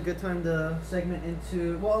this is a good time to segment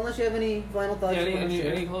into. Well, unless you have any final thoughts. Yeah, you wanna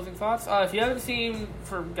share. any closing thoughts? If you haven't seen,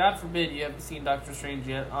 for God forbid, you haven't seen Doctor Strange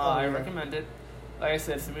yet, I yeah. recommend it. Like I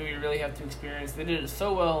said, it's a movie you really have to experience. They did it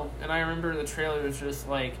so well, and I remember the trailer was just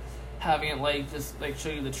like having it like just like show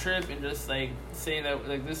you the trip and just like saying that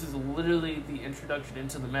like this is literally the introduction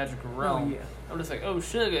into the magical realm. Oh, yeah. I'm just like, oh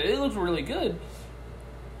shit, it looks really good.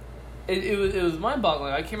 It was mind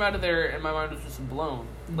boggling. I came out of there and my mind was just blown,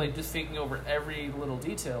 like just thinking over every little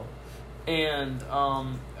detail. And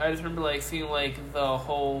I just remember like seeing like the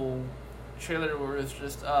whole trailer where it was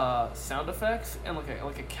just sound effects and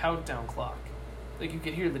like a countdown clock. Like you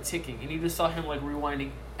could hear the ticking, and you just saw him like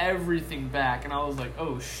rewinding everything back, and I was like,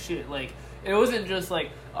 "Oh shit!" Like it wasn't just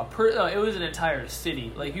like it was an entire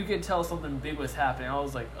city. Like you could tell something big was happening. I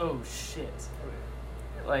was like, "Oh shit!"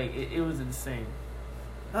 Like it was insane.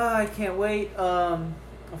 I can't wait for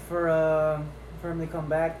him to come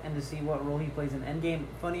back and to see what role he plays in Endgame.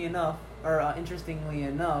 Funny enough, or interestingly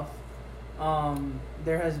enough,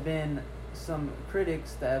 there has been some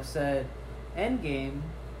critics that have said Endgame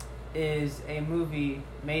is a movie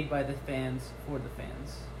made by the fans for the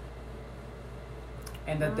fans,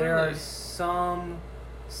 and that there are Really? some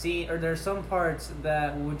there's some parts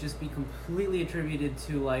that would just be completely attributed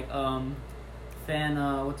to like fan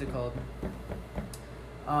what's it called,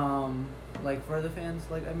 like for the fans,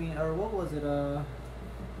 like I mean, or what was it, I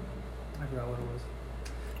forgot what it was.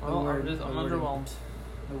 Well, word- I'm the wording. underwhelmed.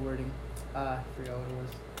 The wording, I forgot what it was.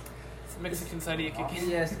 It's Mexican side of kicking.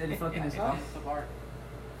 Yes, it fucking is hot. The part.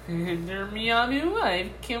 I've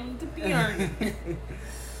come to be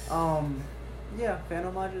Yeah, fan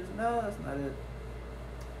homages. No, that's not it.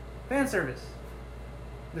 Fan service.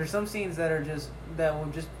 There's some scenes that will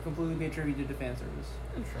just completely be attributed to fan service.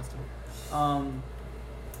 Interesting.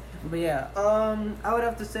 But yeah, I would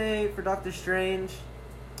have to say for Doctor Strange,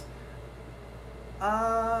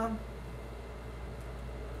 I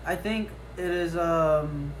think it is it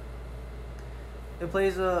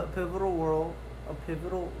plays a pivotal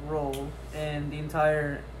role in the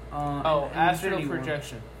entire in astral Infinity War.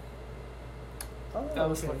 projection. Oh, That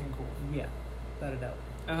was okay. fucking cool. Yeah, without a doubt.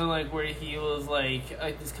 And then like where he was like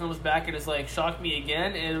this comes back and it's like shock me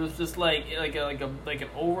again, and it was just like an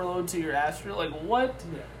overload to your astral. Like what?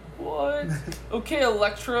 Yeah. what? Okay,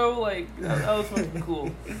 Electro, like that was fucking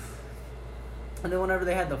cool. And then whenever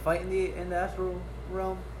they had the fight in the astral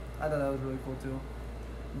realm, I thought that was really cool too.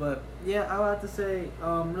 But yeah, I would have to say,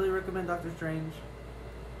 really recommend Doctor Strange.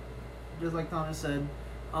 Just like Thomas said.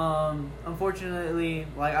 Unfortunately,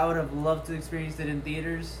 like I would have loved to experience it in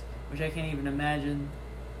theaters, which I can't even imagine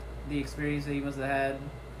the experience that he must have had.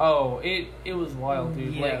 Oh, it was wild,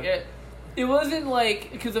 dude. Yeah. Like it wasn't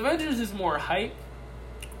like, because Avengers is more hype.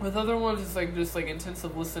 With other ones, it's like just like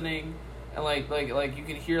intensive listening, and like you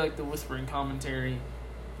can hear like the whispering commentary.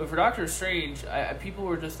 But for Doctor Strange, people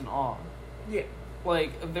were just in awe. Yeah.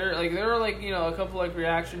 Like there were like, you know, a couple like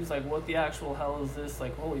reactions like, what the actual hell is this?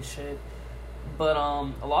 Like, holy shit. But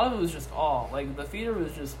a lot of it was just awe. Like the theater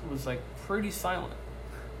was like pretty silent.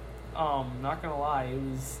 Not gonna lie, it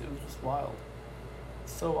was just wild.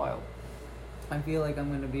 So wild. I feel like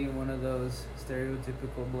I'm gonna be one of those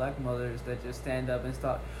stereotypical black mothers that just stand up and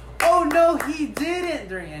stop. Oh no, he didn't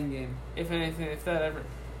during Endgame. If anything, if that ever.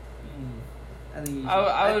 I think you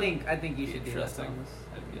should. I think you should do that, Interesting. Thomas.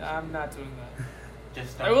 I'm not doing that.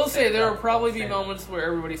 Just I will say stand there up, will probably don't be stand up. moments where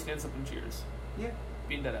everybody stands up and cheers. Yeah,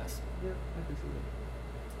 Being dead ass. yeah, I can see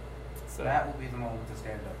So That will be the moment to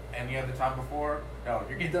stand up. Any other time before, no,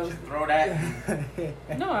 you're getting Those- just thrown at you.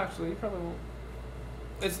 that. no, actually, you probably won't.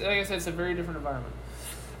 It's like I said, it's a very different environment.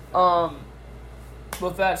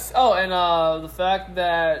 But that's the fact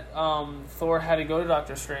that Thor had to go to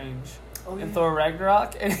Doctor Strange in Thor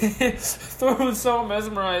Ragnarok, and Thor was so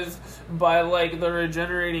mesmerized by like the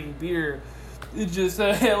regenerating beer, it just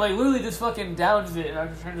like literally just fucking downs it, and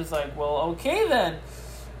Doctor Strange is like, well, okay then.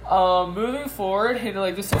 Moving forward, he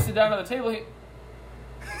like just sits it down at the table.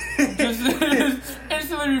 Just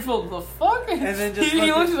instantly refilled. The fuck? And then just he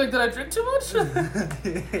looks fucking- like, did I drink too much?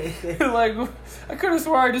 Like, I could have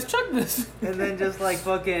swore I just chugged this. And then just like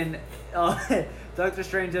fucking, Doctor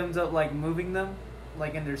Strange ends up like moving them,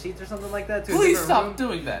 like in their seats or something like that. To a Please different stop room.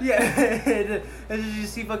 doing that. Yeah, and then you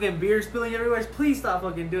see fucking beer spilling everywhere. Please stop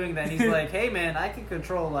fucking doing that. And he's like, hey man, I can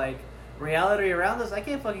control like reality around us. I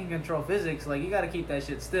can't fucking control physics. Like you gotta keep that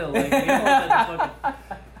shit still. Like, you don't let the fucking...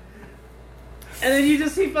 And then you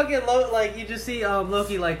just see fucking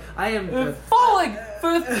Loki like, I am Falling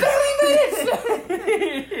for 30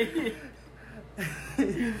 minutes.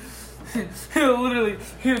 Literally,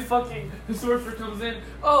 the sorcerer comes in.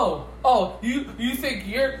 Oh, you think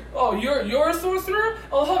you're a sorcerer?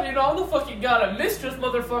 I'll have you know, I'm the fucking god of mistress,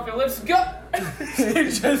 motherfucker. Let's go.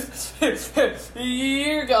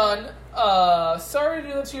 You're gone. Sorry to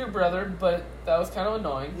do that to your brother, but that was kind of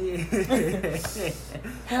annoying.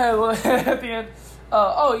 At the end,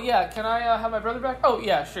 oh yeah, can I have my brother back? Oh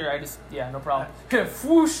yeah, sure. No problem.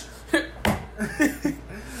 Whoosh.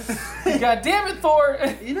 God damn it, Thor!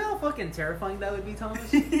 You know how fucking terrifying that would be, Thomas?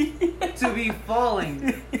 To be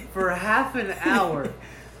falling for half an hour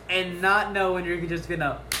and not know when you're just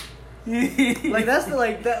gonna. Like that's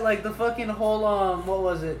the fucking whole what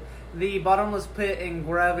was it? The bottomless pit in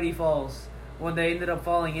Gravity Falls, when they ended up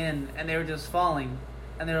falling in and they were just falling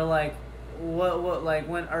and they were like, what like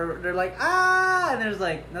when or they're like and there's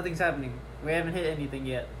like nothing's happening. We haven't hit anything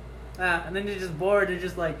yet. And then they're just bored. They're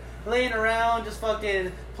just like laying around, just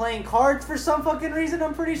fucking playing cards for some fucking reason.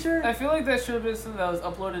 I'm pretty sure. I feel like that should have been something that was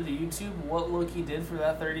uploaded to YouTube. What Loki did for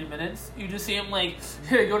that 30 minutes. You just see him like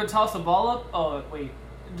go to toss a ball up. Oh wait,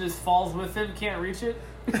 it just falls with him. Can't reach it.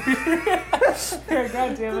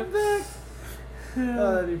 God damn it.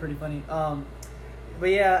 Oh, that'd be pretty funny. But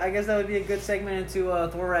yeah, I guess that would be a good segment into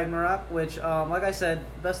Thor Ragnarok, which, like I said,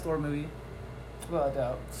 best Thor movie. Without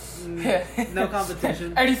doubt. No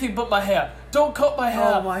competition. Anything but my hair. Don't cut my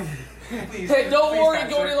hair. Oh my! Please, Hey, don't please worry, don't,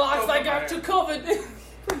 Goldilocks. sir. I Don't got come you covered.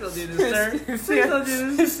 Please don't do this, sir. Please don't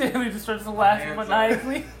do this. Stanley just starts to laugh Hands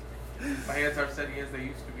maniacally. My hands are steady as they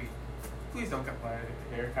used to be. Please don't cut my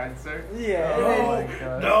hair, kind sir. Yeah. Oh and my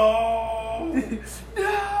god. No!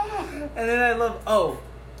 and then I love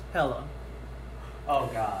Hela. Oh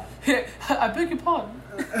god. I beg your pardon.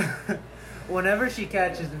 Whenever she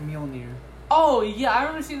catches Mjolnir. Oh yeah, I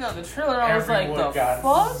remember seeing that in the trailer. I was like, Everyone the got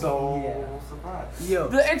fuck? so Yeah. surprised. Yo.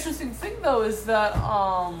 The interesting thing though is that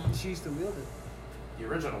She used to wield it. The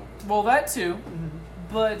original. well that too, Mm-hmm.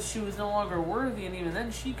 but she was no longer worthy, and even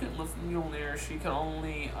then she couldn't lift Mjolnir. She could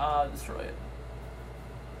only destroy it.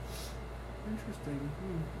 Interesting.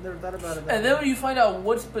 Never thought about it. That And then way. when you find out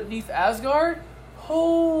what's beneath Asgard,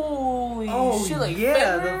 holy shit! Like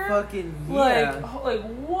yeah, Fenrir, the fucking yeah. like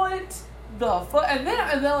what the fuck? And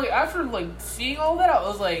then like after like seeing all that, I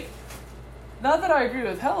was like, not that I agree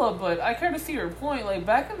with Hela, but I kind of see her point. Like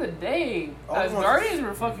back in the day, Almost. Asgardians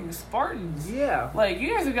were fucking Spartans. Yeah. Like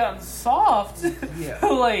you guys have gotten soft. Yeah.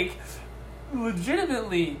 Like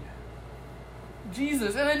legitimately,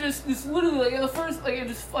 Jesus, and then just literally like in the first like it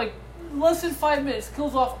just like less than 5 minutes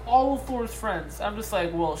kills off all of Thor's friends. I'm just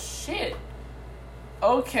like, well, shit.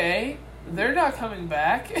 Okay, they're not coming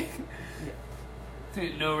back.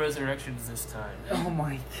 No resurrections this time. Oh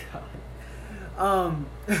my god.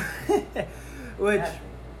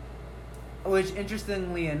 Which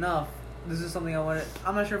interestingly enough, this is something I wanted.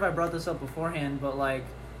 I'm not sure if I brought this up beforehand, but like,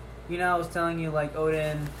 you know, I was telling you like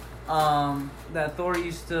Odin, that Thor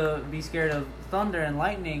used to be scared of thunder and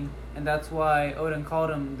lightning, and that's why Odin called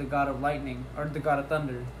him the god of lightning or the god of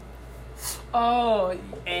thunder. Oh.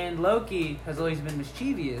 And Loki has always been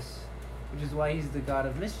mischievous, which is why he's the god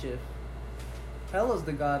of mischief. Hela's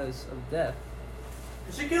the goddess of death.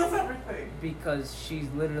 She kills everything. Because she's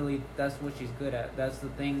literally, that's what she's good at. That's the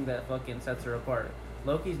thing that fucking sets her apart.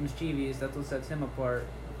 Loki's mischievous, that's what sets him apart.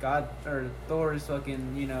 Thor is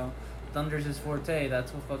fucking, you know, thunder's his forte,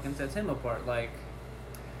 that's what fucking sets him apart. Like,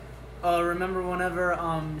 remember whenever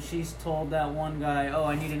she's told that one guy, oh,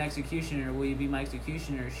 I need an executioner, will you be my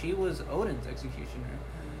executioner? She was Odin's executioner.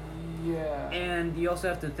 Yeah. And you also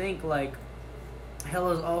have to think, like,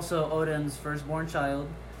 Hela's also Odin's firstborn child.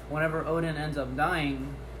 Whenever Odin ends up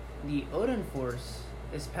dying, the Odin force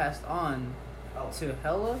is passed on to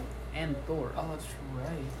Hela and Thor. Oh, that's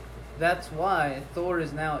right. That's why Thor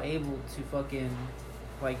is now able to fucking,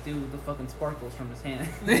 like, do the fucking sparkles from his hand.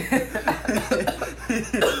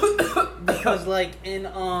 Because, like,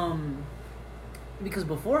 because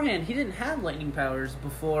beforehand, he didn't have lightning powers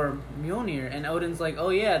before Mjolnir, and Odin's like, oh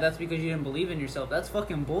yeah, that's because you didn't believe in yourself. That's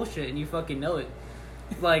fucking bullshit, and you fucking know it.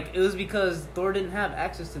 Like, it was because Thor didn't have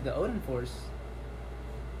access to the Odin Force.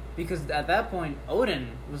 Because at that point,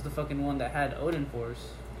 Odin was the fucking one that had Odin Force.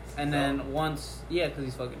 And then once, yeah, because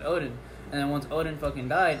he's fucking Odin. And then once Odin fucking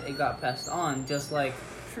died, it got passed on, just like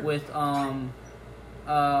with,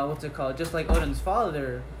 what's it called? Just like Odin's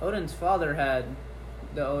father. Odin's father had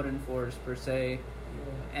the Odin Force, per se.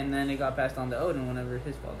 And then it got passed on to Odin whenever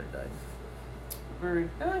his father died.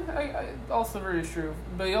 Also very true.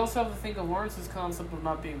 But you also have to think of Lawrence's concept of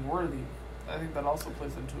not being worthy. I think that also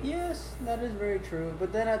plays into it. Yes, that is very true.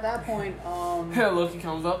 But then at that point, Loki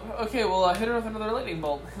comes up. Okay, well, I hit her with another lightning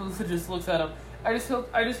bolt. He just looks at him. I just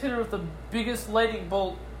hit her with the biggest lightning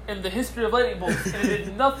bolt in the history of lightning bolts, and it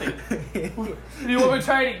did nothing. Do you want me to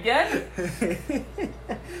try it again?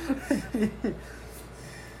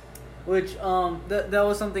 Which, that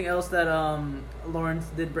was something else that, Lawrence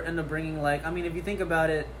did end up bringing, like, I mean, if you think about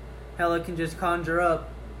it, Hela can just conjure up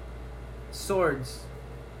swords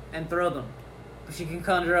and throw them. She can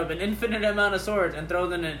conjure up an infinite amount of swords and throw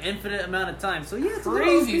them an infinite amount of time. So, yeah, it's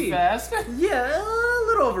crazy fast. Yeah, a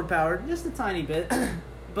little overpowered, just a tiny bit.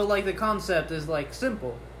 But, like, the concept is, like,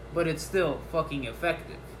 simple, but it's still fucking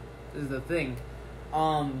effective, is the thing.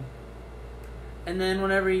 And then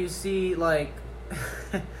whenever you see, like...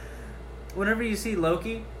 Whenever you see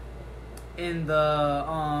Loki in the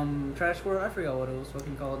Trash World, I forgot what it was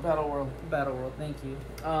fucking called. Battle World, thank you.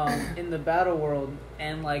 In the Battle World,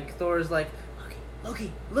 and like Thor's like,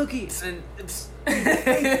 Loki, and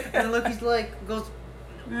and Loki's like goes,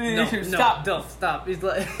 no, stop. He's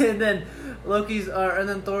like, and then and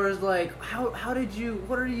then Thor's like, what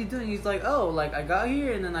are you doing? He's like, oh, like I got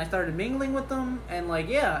here and then I started mingling with them, and like,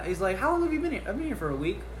 yeah. He's like, how long have you been here? I've been here for a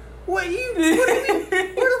week. What do you mean? Where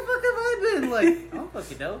the fuck have I been? Like, I don't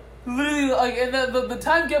fucking know. Literally, like, and the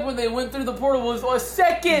time gap when they went through the portal was a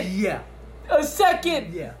second. Yeah. A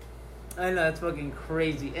second. Yeah. I know, it's fucking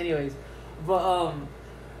crazy. Anyways, but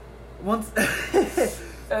once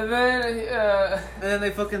and then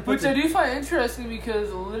they fucking which I do find interesting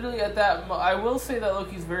because literally at that I will say that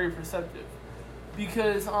Loki's very perceptive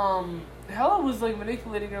because Hela was like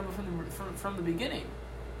manipulating him from the beginning.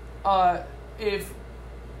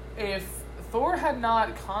 If Thor had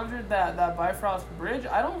not conjured that Bifrost bridge,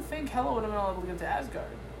 I don't think Hela would have been able to get to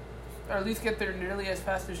Asgard. Or at least get there nearly as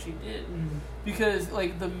fast as she did. Mm-hmm. Because,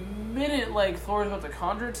 like, the minute, like, Thor was about to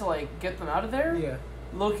conjure to, like, get them out of there, yeah.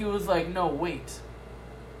 Loki was like, no, wait.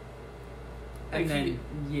 Like, and then,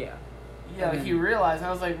 Yeah, like, he realized. And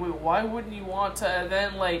I was like, wait, why wouldn't you want to? And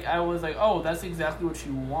then, like, I was like, oh, that's exactly what she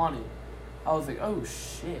wanted. I was like, oh,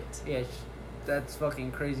 shit. Yeah, that's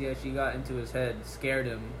fucking crazy how she got into his head, scared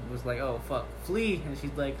him, was like, oh, fuck, flee. And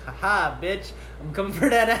she's like, haha, bitch, I'm coming for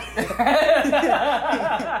that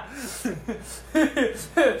ass.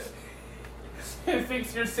 He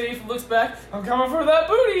thinks you're safe, looks back, I'm coming for that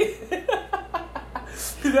booty.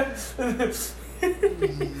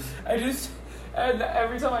 And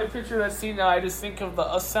every time I picture that scene now, I just think of the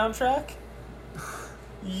Us soundtrack.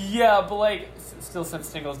 Yeah, but like, still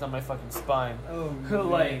sends tingles down my fucking spine. Oh,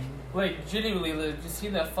 man. Like, genuinely, just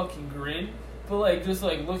seeing that fucking grin, But like just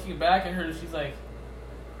like looking back at her, she's like,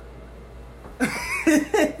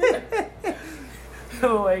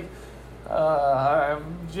 like,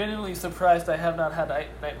 I'm genuinely surprised I have not had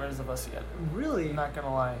nightmares of us yet. Really? I'm not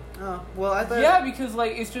gonna lie. Oh, well, I thought. Yeah, because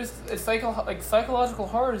like it's psychological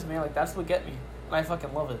horrors, man. Like that's what get me, and I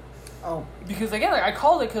fucking love it. Oh. Because again, like I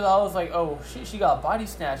called it because I was like, oh shit, she got body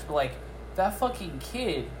snatched, but like that fucking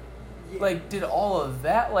kid, like did all of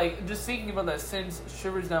that. Like just thinking about that sends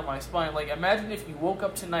shivers down my spine. Like imagine if you woke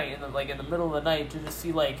up tonight in the middle of the night to just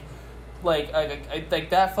see like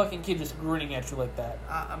that fucking kid just grinning at you like that.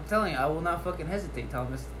 I'm telling you, I will not fucking hesitate,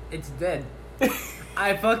 Thomas. It's dead.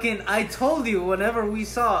 I told you whenever we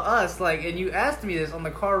saw us, like, and you asked me this on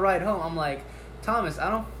the car ride home, I'm like, Thomas, I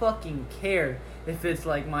don't fucking care if it's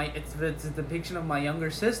like if it's a depiction of my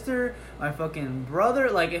younger sister, my fucking brother.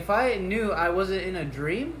 Like, if I knew I wasn't in a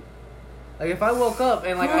dream, like if I woke up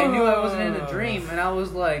and like I knew I wasn't in a dream and I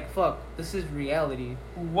was like, fuck, this is reality.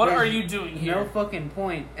 What are you doing here? No fucking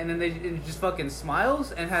point. And then it just fucking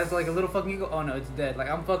smiles and has like a little fucking ego. Oh no, it's dead. Like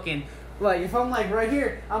I'm fucking, like if I'm like right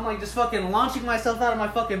here, I'm like just fucking launching myself out of my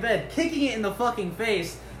fucking bed, kicking it in the fucking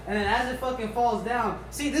face. And then as it fucking falls down,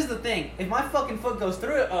 see, this is the thing. If my fucking foot goes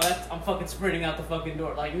through it, I'm fucking sprinting out the fucking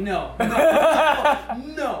door. Like, no, fuck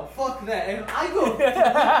that. If I go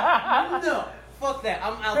no, fuck that.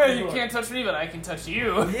 I'm out the door. You can't touch me, but I can touch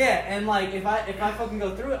you. Yeah, and like, if I fucking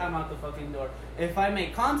go through it, I'm out the fucking door. If I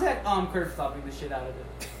make contact, I'm curb stopping the shit out of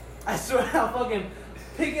it. I swear I'll fucking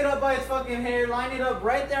pick it up by its fucking hair, line it up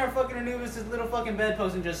right there in fucking Anubis' little fucking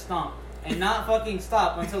bedpost and just stomp. And not fucking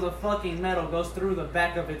stop until the fucking metal goes through the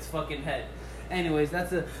back of its fucking head. Anyways,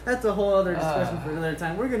 that's a whole other discussion for another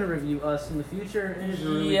time. We're gonna review Us in the future. It is a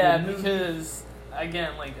really good movie. Because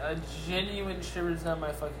again, like a genuine shivers down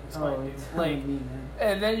my fucking spine, dude. Like, me, man.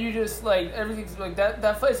 and then you just like everything's like that.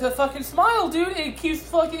 It's a fucking smile, dude. It keeps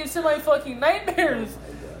fucking. It's in my fucking nightmares.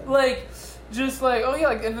 Oh Like, just like oh yeah,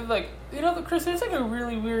 like and then like Chris, there's like a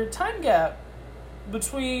really weird time gap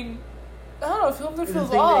between. I don't know, it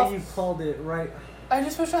feels off. That you called it right. I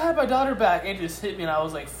just wish I had my daughter back. It just hit me, and I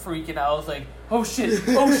was like freaking out. I was like, "Oh shit!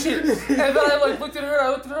 Oh shit!" And then I like looked at her. I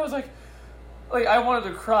was like I wanted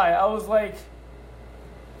to cry. I was like,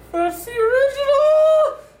 "That's the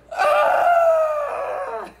original."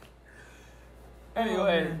 Ah!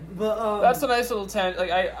 Anyway, but that's a nice little tangent.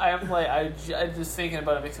 Like I just thinking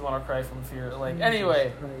about it makes me want to cry from fear. Like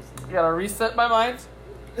anyway, I gotta reset my mind,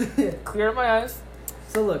 clear up my eyes.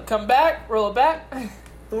 So look, come back, roll it back.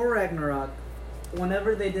 Thor Ragnarok.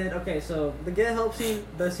 Whenever they did, okay, so the get help scene,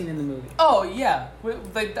 best scene in the movie. Oh yeah,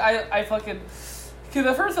 like I fucking, because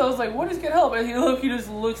at first I was like, what is get help? And he just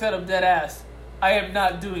looks at him dead ass. I am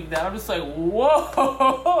not doing that. I'm just like,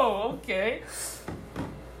 whoa, okay.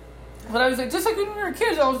 But I was like, just like when we were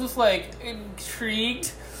kids, I was just like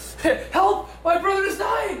intrigued. Help! My brother is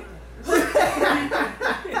dying.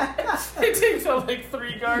 It takes out like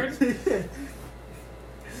 3 guards.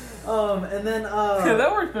 And then yeah,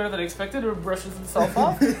 that worked better than expected. Or brushes himself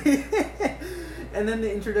off. And then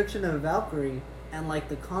the introduction of Valkyrie and like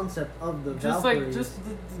the concept of the Valkyrie. Like just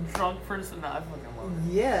the drunk person. Nah, I fucking love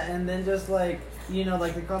it. Yeah, and then just like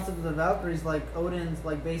like the concept of the Valkyries, like Odin's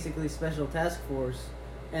like basically special task force,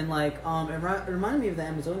 and like it reminded me of the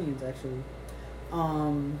Amazonians actually,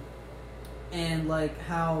 and like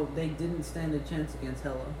how they didn't stand a chance against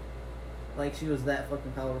Hela. Like, she was that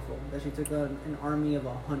fucking powerful that she took out an army of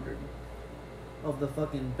 100 of the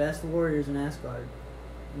fucking best warriors in Asgard.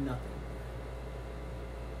 Nothing.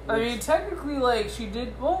 I mean, technically, like, she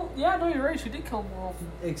did. Well, yeah, no, you're right. She did kill more.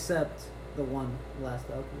 Except the one last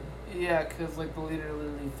Valkyrie. Yeah, because like the leader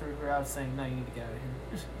literally threw her out, saying, "No, you need to get out of here.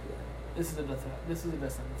 This is a death. This is a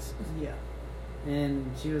death sentence." Yeah.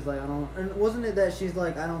 And she was like, I don't. And wasn't it that she's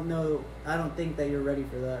like, I don't know. I don't think that you're ready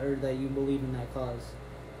for that, or that you believe in that cause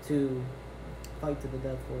to fight to the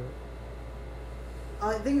death for it.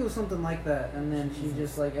 I think it was something like that, and then she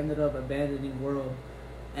just like ended up abandoning world,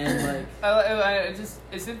 and like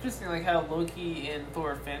it's interesting like how Loki and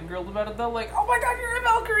Thor fangirled about it though, like, oh my god, you're a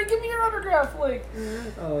Valkyrie, give me your autograph, like.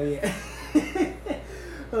 Oh yeah.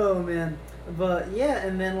 Oh man, but yeah,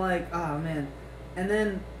 and then like, oh man, and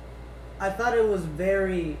then I thought it was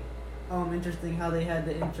very interesting how they had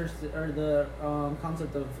the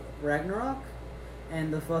concept of Ragnarok.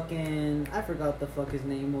 And the fucking, I forgot what the fuck his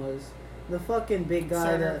name was. The fucking big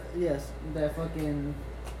guy that fucking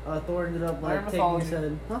Thor ended up like taking his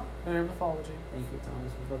head. Huh? Their mythology. Thank you,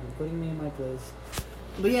 Thomas, for fucking putting me in my place.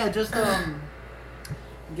 But yeah, just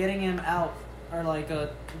getting him out, or like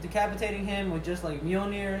decapitating him with just like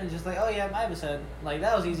Mjolnir, and just like, oh yeah, I have his head. Like,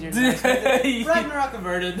 that was easier than I expected. Ragnarok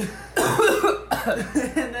averted.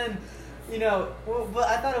 And then You know, well, but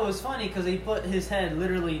I thought it was funny because he put his head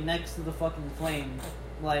literally next to the fucking flame.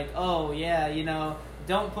 Like, oh yeah, you know,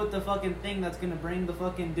 don't put the fucking thing that's gonna bring the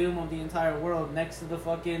fucking doom of the entire world next to the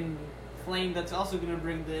fucking flame that's also gonna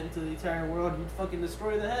bring the into the entire world. You'd fucking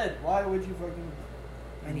destroy the head. Why would you fucking?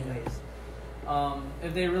 Anyways,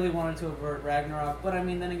 if they really wanted to avert Ragnarok, but I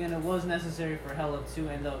mean, then again, it was necessary for Hela to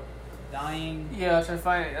end up dying. Yeah, which I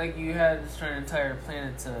find like you had to destroy an entire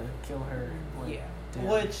planet to kill her. Like, Yeah. damn.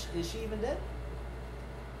 Which is she even dead?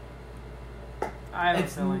 I have a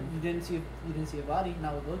It's- feeling. you didn't see a body,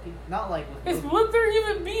 not with Loki, not like with Is, Loki. would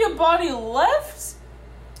there even be a body left?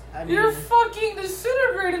 I mean, You're fucking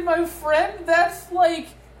disintegrated, my friend. That's like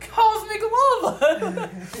cosmic lava.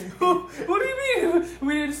 What do you mean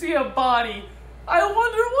we didn't see a body? I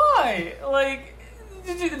wonder why. Like,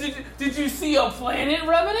 did you see a planet,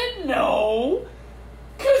 Revenant? No.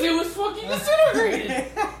 Because it was fucking disintegrated.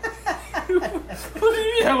 What do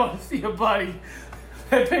you mean I want to see a body?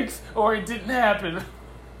 That makes, or it didn't happen.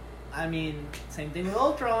 I mean, same thing with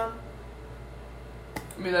Ultron.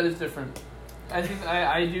 I mean, that is different. I think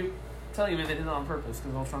I do tell you, man, they did it on purpose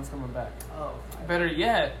because Ultron's coming back. Oh, Better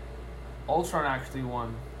yet, Ultron actually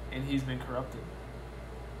won, and he's been corrupted.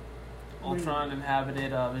 Ultron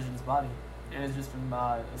inhabited Vision's body, and has just been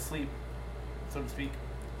asleep, so to speak.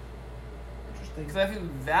 interesting. Because I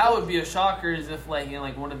think that would be a shocker, is if like in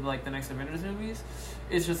like one of like the next Avengers movies,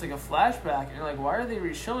 it's just like a flashback, and you're like, why are they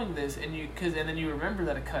re-showing this? And then you remember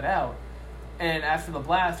that it cut out, and after the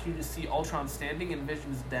blast, you just see Ultron standing and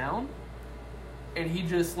Vision's down, and he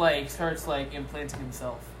just like starts like implanting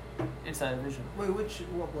himself inside of Vision. Wait,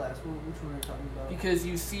 what blast? Which one are you talking about? Because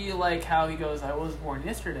you see like how he goes, I was born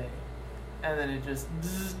yesterday, and then it just,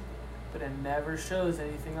 but it never shows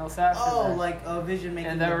anything else after that. like Vision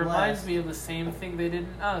making And that the reminds blast. me of the same thing they did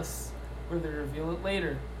in Us, where they reveal it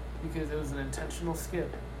later, because it was an intentional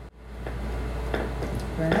skip.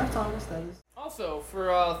 Fair enough, Thomas. That is. Also,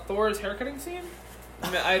 for Thor's haircutting scene,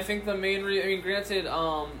 I think the main granted,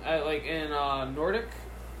 like in Nordic,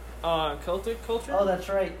 Celtic culture. Oh, that's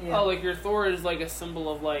right. Yeah. Oh, like your Thor is like a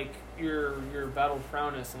symbol of like your battle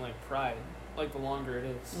prowess and like pride, like the longer it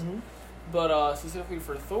is. Mm-hmm. But specifically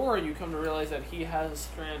for Thor, you come to realize that he has a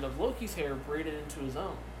strand of Loki's hair braided into his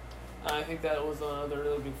own. I think that was another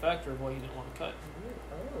really big factor of why he didn't want to cut.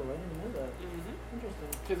 Oh, I didn't know that. Mm-hmm. Interesting.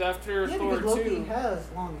 Because after Yeah, Thor because Loki 2, has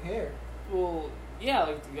long hair. well, yeah,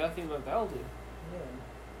 like the guy thing about that'll do.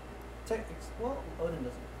 Yeah. Well, Odin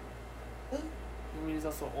doesn't. I mean, he's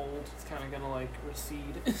also old. It's kind of gonna like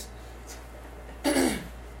recede. Fair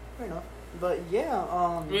enough. But yeah,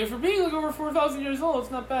 I mean, for being like over 4,000 years old,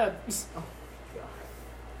 it's not bad.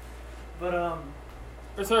 But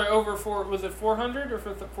Or sorry, over four. Was it 400 or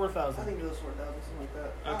 4,000? I think it was 4,000, something like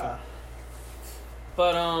that. Okay.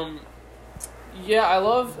 But yeah, I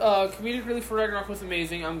love comedic relief for Ragnarok was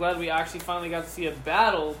amazing. I'm glad we actually finally got to see a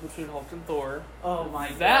battle between Hulk and Thor. Oh my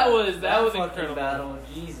god. That was fucking incredible. battle.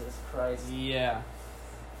 Jesus Christ. Yeah,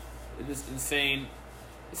 it was insane.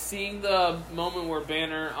 Seeing the moment where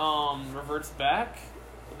Banner reverts back,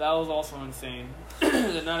 that was also insane.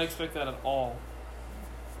 Did not expect that at all.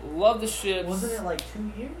 Love the ships. Wasn't it like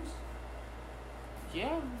 2 years?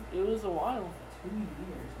 Yeah, it was a while. 2 years,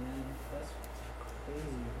 man. That's crazy.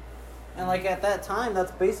 And like at that time,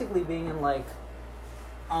 that's basically being in like,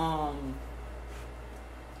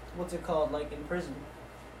 what's it called? Like in prison,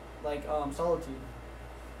 like solitude.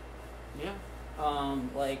 Yeah.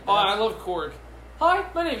 Like. Oh, I love Korg. Hi,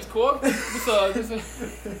 my name is Korg.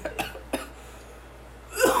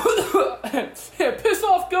 Yeah, piss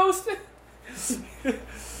off, Ghost.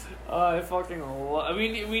 I fucking love. I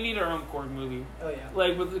mean, we need our own Korg movie. Oh yeah.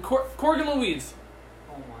 Like with the Korg and Louise.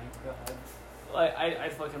 Oh my god. I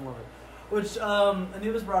fucking love it. Which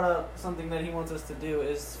Anubis brought up something that he wants us to do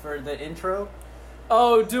is for the intro.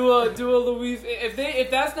 Oh, do a Louise.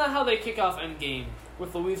 If that's not how they kick off Endgame,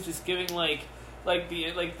 with Louise just giving the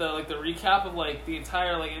recap of like the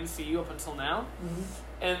entire like MCU up until now,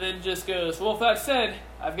 and then just goes, well, if that said,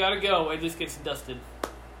 I've got to go, and just gets dusted.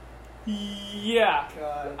 Yeah,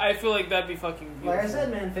 God. I feel like that'd be fucking beautiful. Like I said,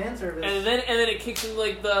 man, fan service. And then it kicks in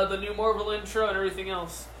like the new Marvel intro and everything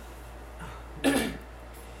else.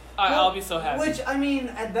 I'll be so happy. Which I mean,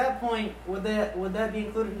 at that point, would that be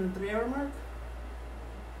included in the 3-hour mark?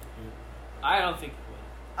 I don't think it would.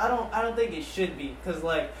 I don't think it should be, because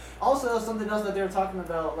like also something else that they were talking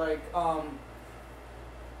about, like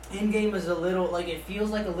Endgame is a little like it feels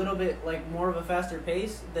like a little bit like more of a faster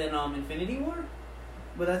pace than Infinity War,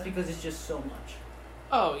 but that's because it's just so much.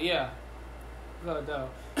 Oh yeah, without a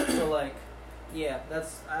doubt. So like, yeah,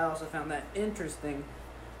 I also found that interesting.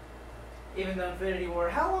 Even though Infinity War,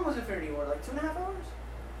 how long was Infinity War? Like 2.5 hours?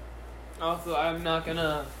 Also, I'm not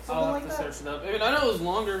gonna. Something I'll like have to that. search it up. I mean, I know it was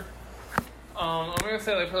longer. I'm gonna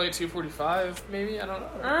say like probably 2:45, maybe. I don't know.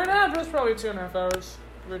 Or nah, that's probably 2.5 hours,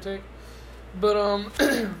 give or take. But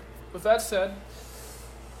with that said,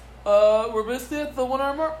 we're basically at the 1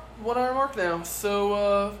 hour mark. 1 hour mark now.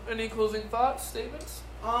 So, any closing thoughts, statements?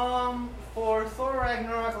 For Thor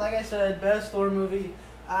Ragnarok, like I said, best Thor movie.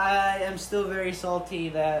 I am still very salty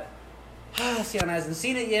that Sian hasn't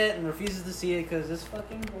seen it yet and refuses to see it because it's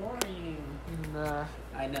fucking boring. Nah.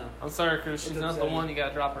 I know. I'm sorry, Chris. She's It's not the upsetting. one. You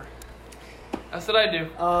gotta drop her. That's what I do.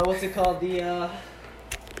 What's it called? The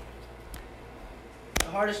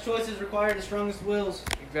hardest choices require the strongest wills.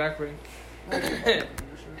 Exactly.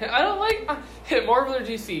 I don't like hit Marvel or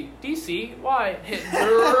DC. DC? Why? Hit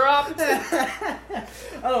drop.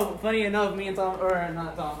 Oh, funny enough, me and Tom, or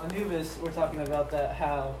not Tom, Anubis were talking about that.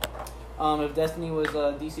 How, if Destiny was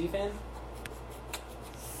a DC fan.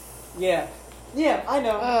 Yeah, I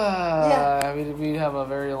know. I mean, we have a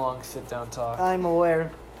very long sit-down talk. I'm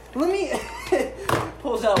aware. Let me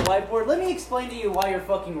pulls out whiteboard. Let me explain to you why you're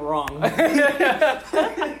fucking wrong.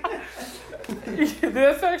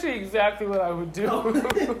 That's actually exactly what I would do.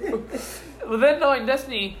 But then knowing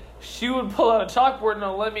Destiny, she would pull out a chalkboard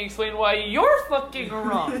and let me explain why you're fucking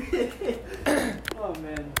wrong. Oh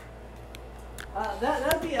man.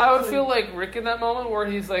 That'd be. I would feel like Rick in that moment where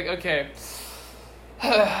he's like, okay,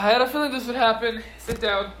 I had a feeling this would happen. Sit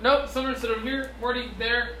down. Nope, Summer, sit over here. Morty,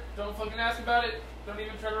 there. Don't fucking ask about it. Don't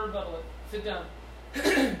even try to rebuttal it. Sit down.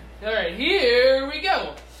 Alright, here we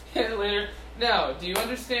go. Later. Now, do you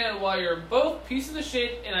understand why you're both pieces of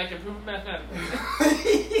shit and I can prove it mathematically?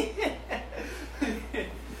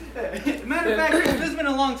 Matter of fact, this has been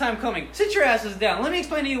a long time coming. Sit your asses down. Let me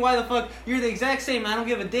explain to you why the fuck you're the exact same. I don't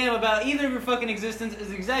give a damn about either of your fucking existence. Is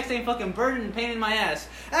the exact same fucking burden and pain in my ass.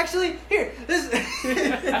 Actually, here, this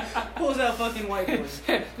pulls out fucking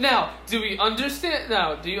whiteboard. Now, do you understand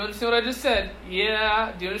what I just said?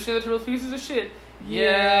 Yeah. Do you understand that you're both pieces of shit?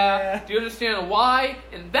 Yeah. Do you understand why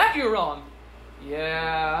and that you're wrong?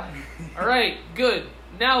 Yeah. Alright, good.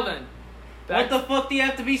 Now then. What the fuck do you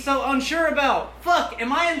have to be so unsure about? Fuck,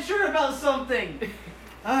 am I unsure about something?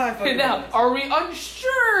 I fucking Now, are we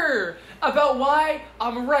unsure about why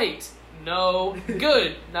I'm right? No.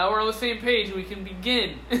 Good. Now we're on the same page. We can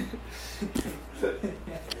begin.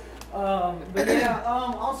 But yeah,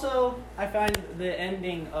 also, I find the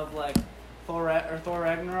ending of, like, Thor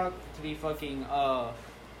Ragnarok to be fucking,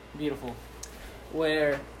 beautiful.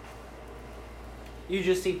 Where you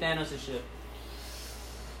just see Thanos' shit.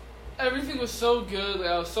 Everything was so good. Like,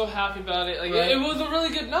 I was so happy about it. Like, Right. it was a really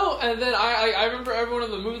good note. And then I remember everyone in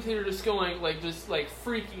the movie theater just going, like,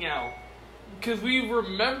 freaking out. Because we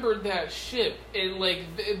remembered that ship. And, like,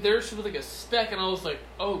 there should be, like, a speck. And I was like,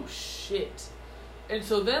 oh, shit. And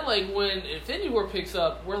so then, like, when Infinity War picks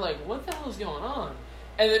up, we're like, what the hell is going on?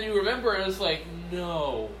 And then you remember, and it's like,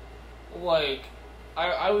 no. Like,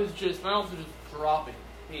 I was just, my mouth was just dropping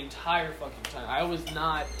the entire fucking time. I was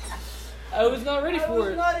not ready for it. I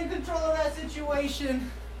was not in control of that situation.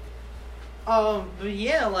 But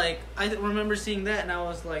yeah, like, I remember seeing that, and I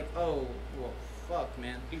was like, oh, well, fuck,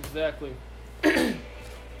 man. Exactly.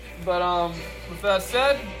 But, with that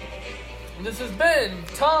said, this has been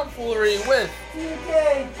Tomfoolery with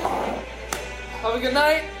Okay. Have a good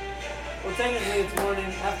night. Well, technically, it's morning,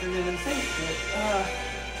 afternoon, same shit.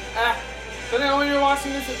 Depending on when you're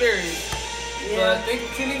watching this, it varies. Yeah. But thank you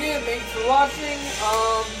for tuning in. Thanks for watching.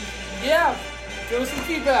 Yeah, give us some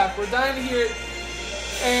feedback. We're dying to hear it.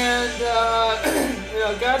 And,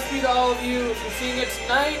 Godspeed to all of you. If you're seeing it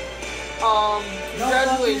tonight,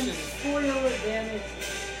 congratulations. Spoiler, damn it.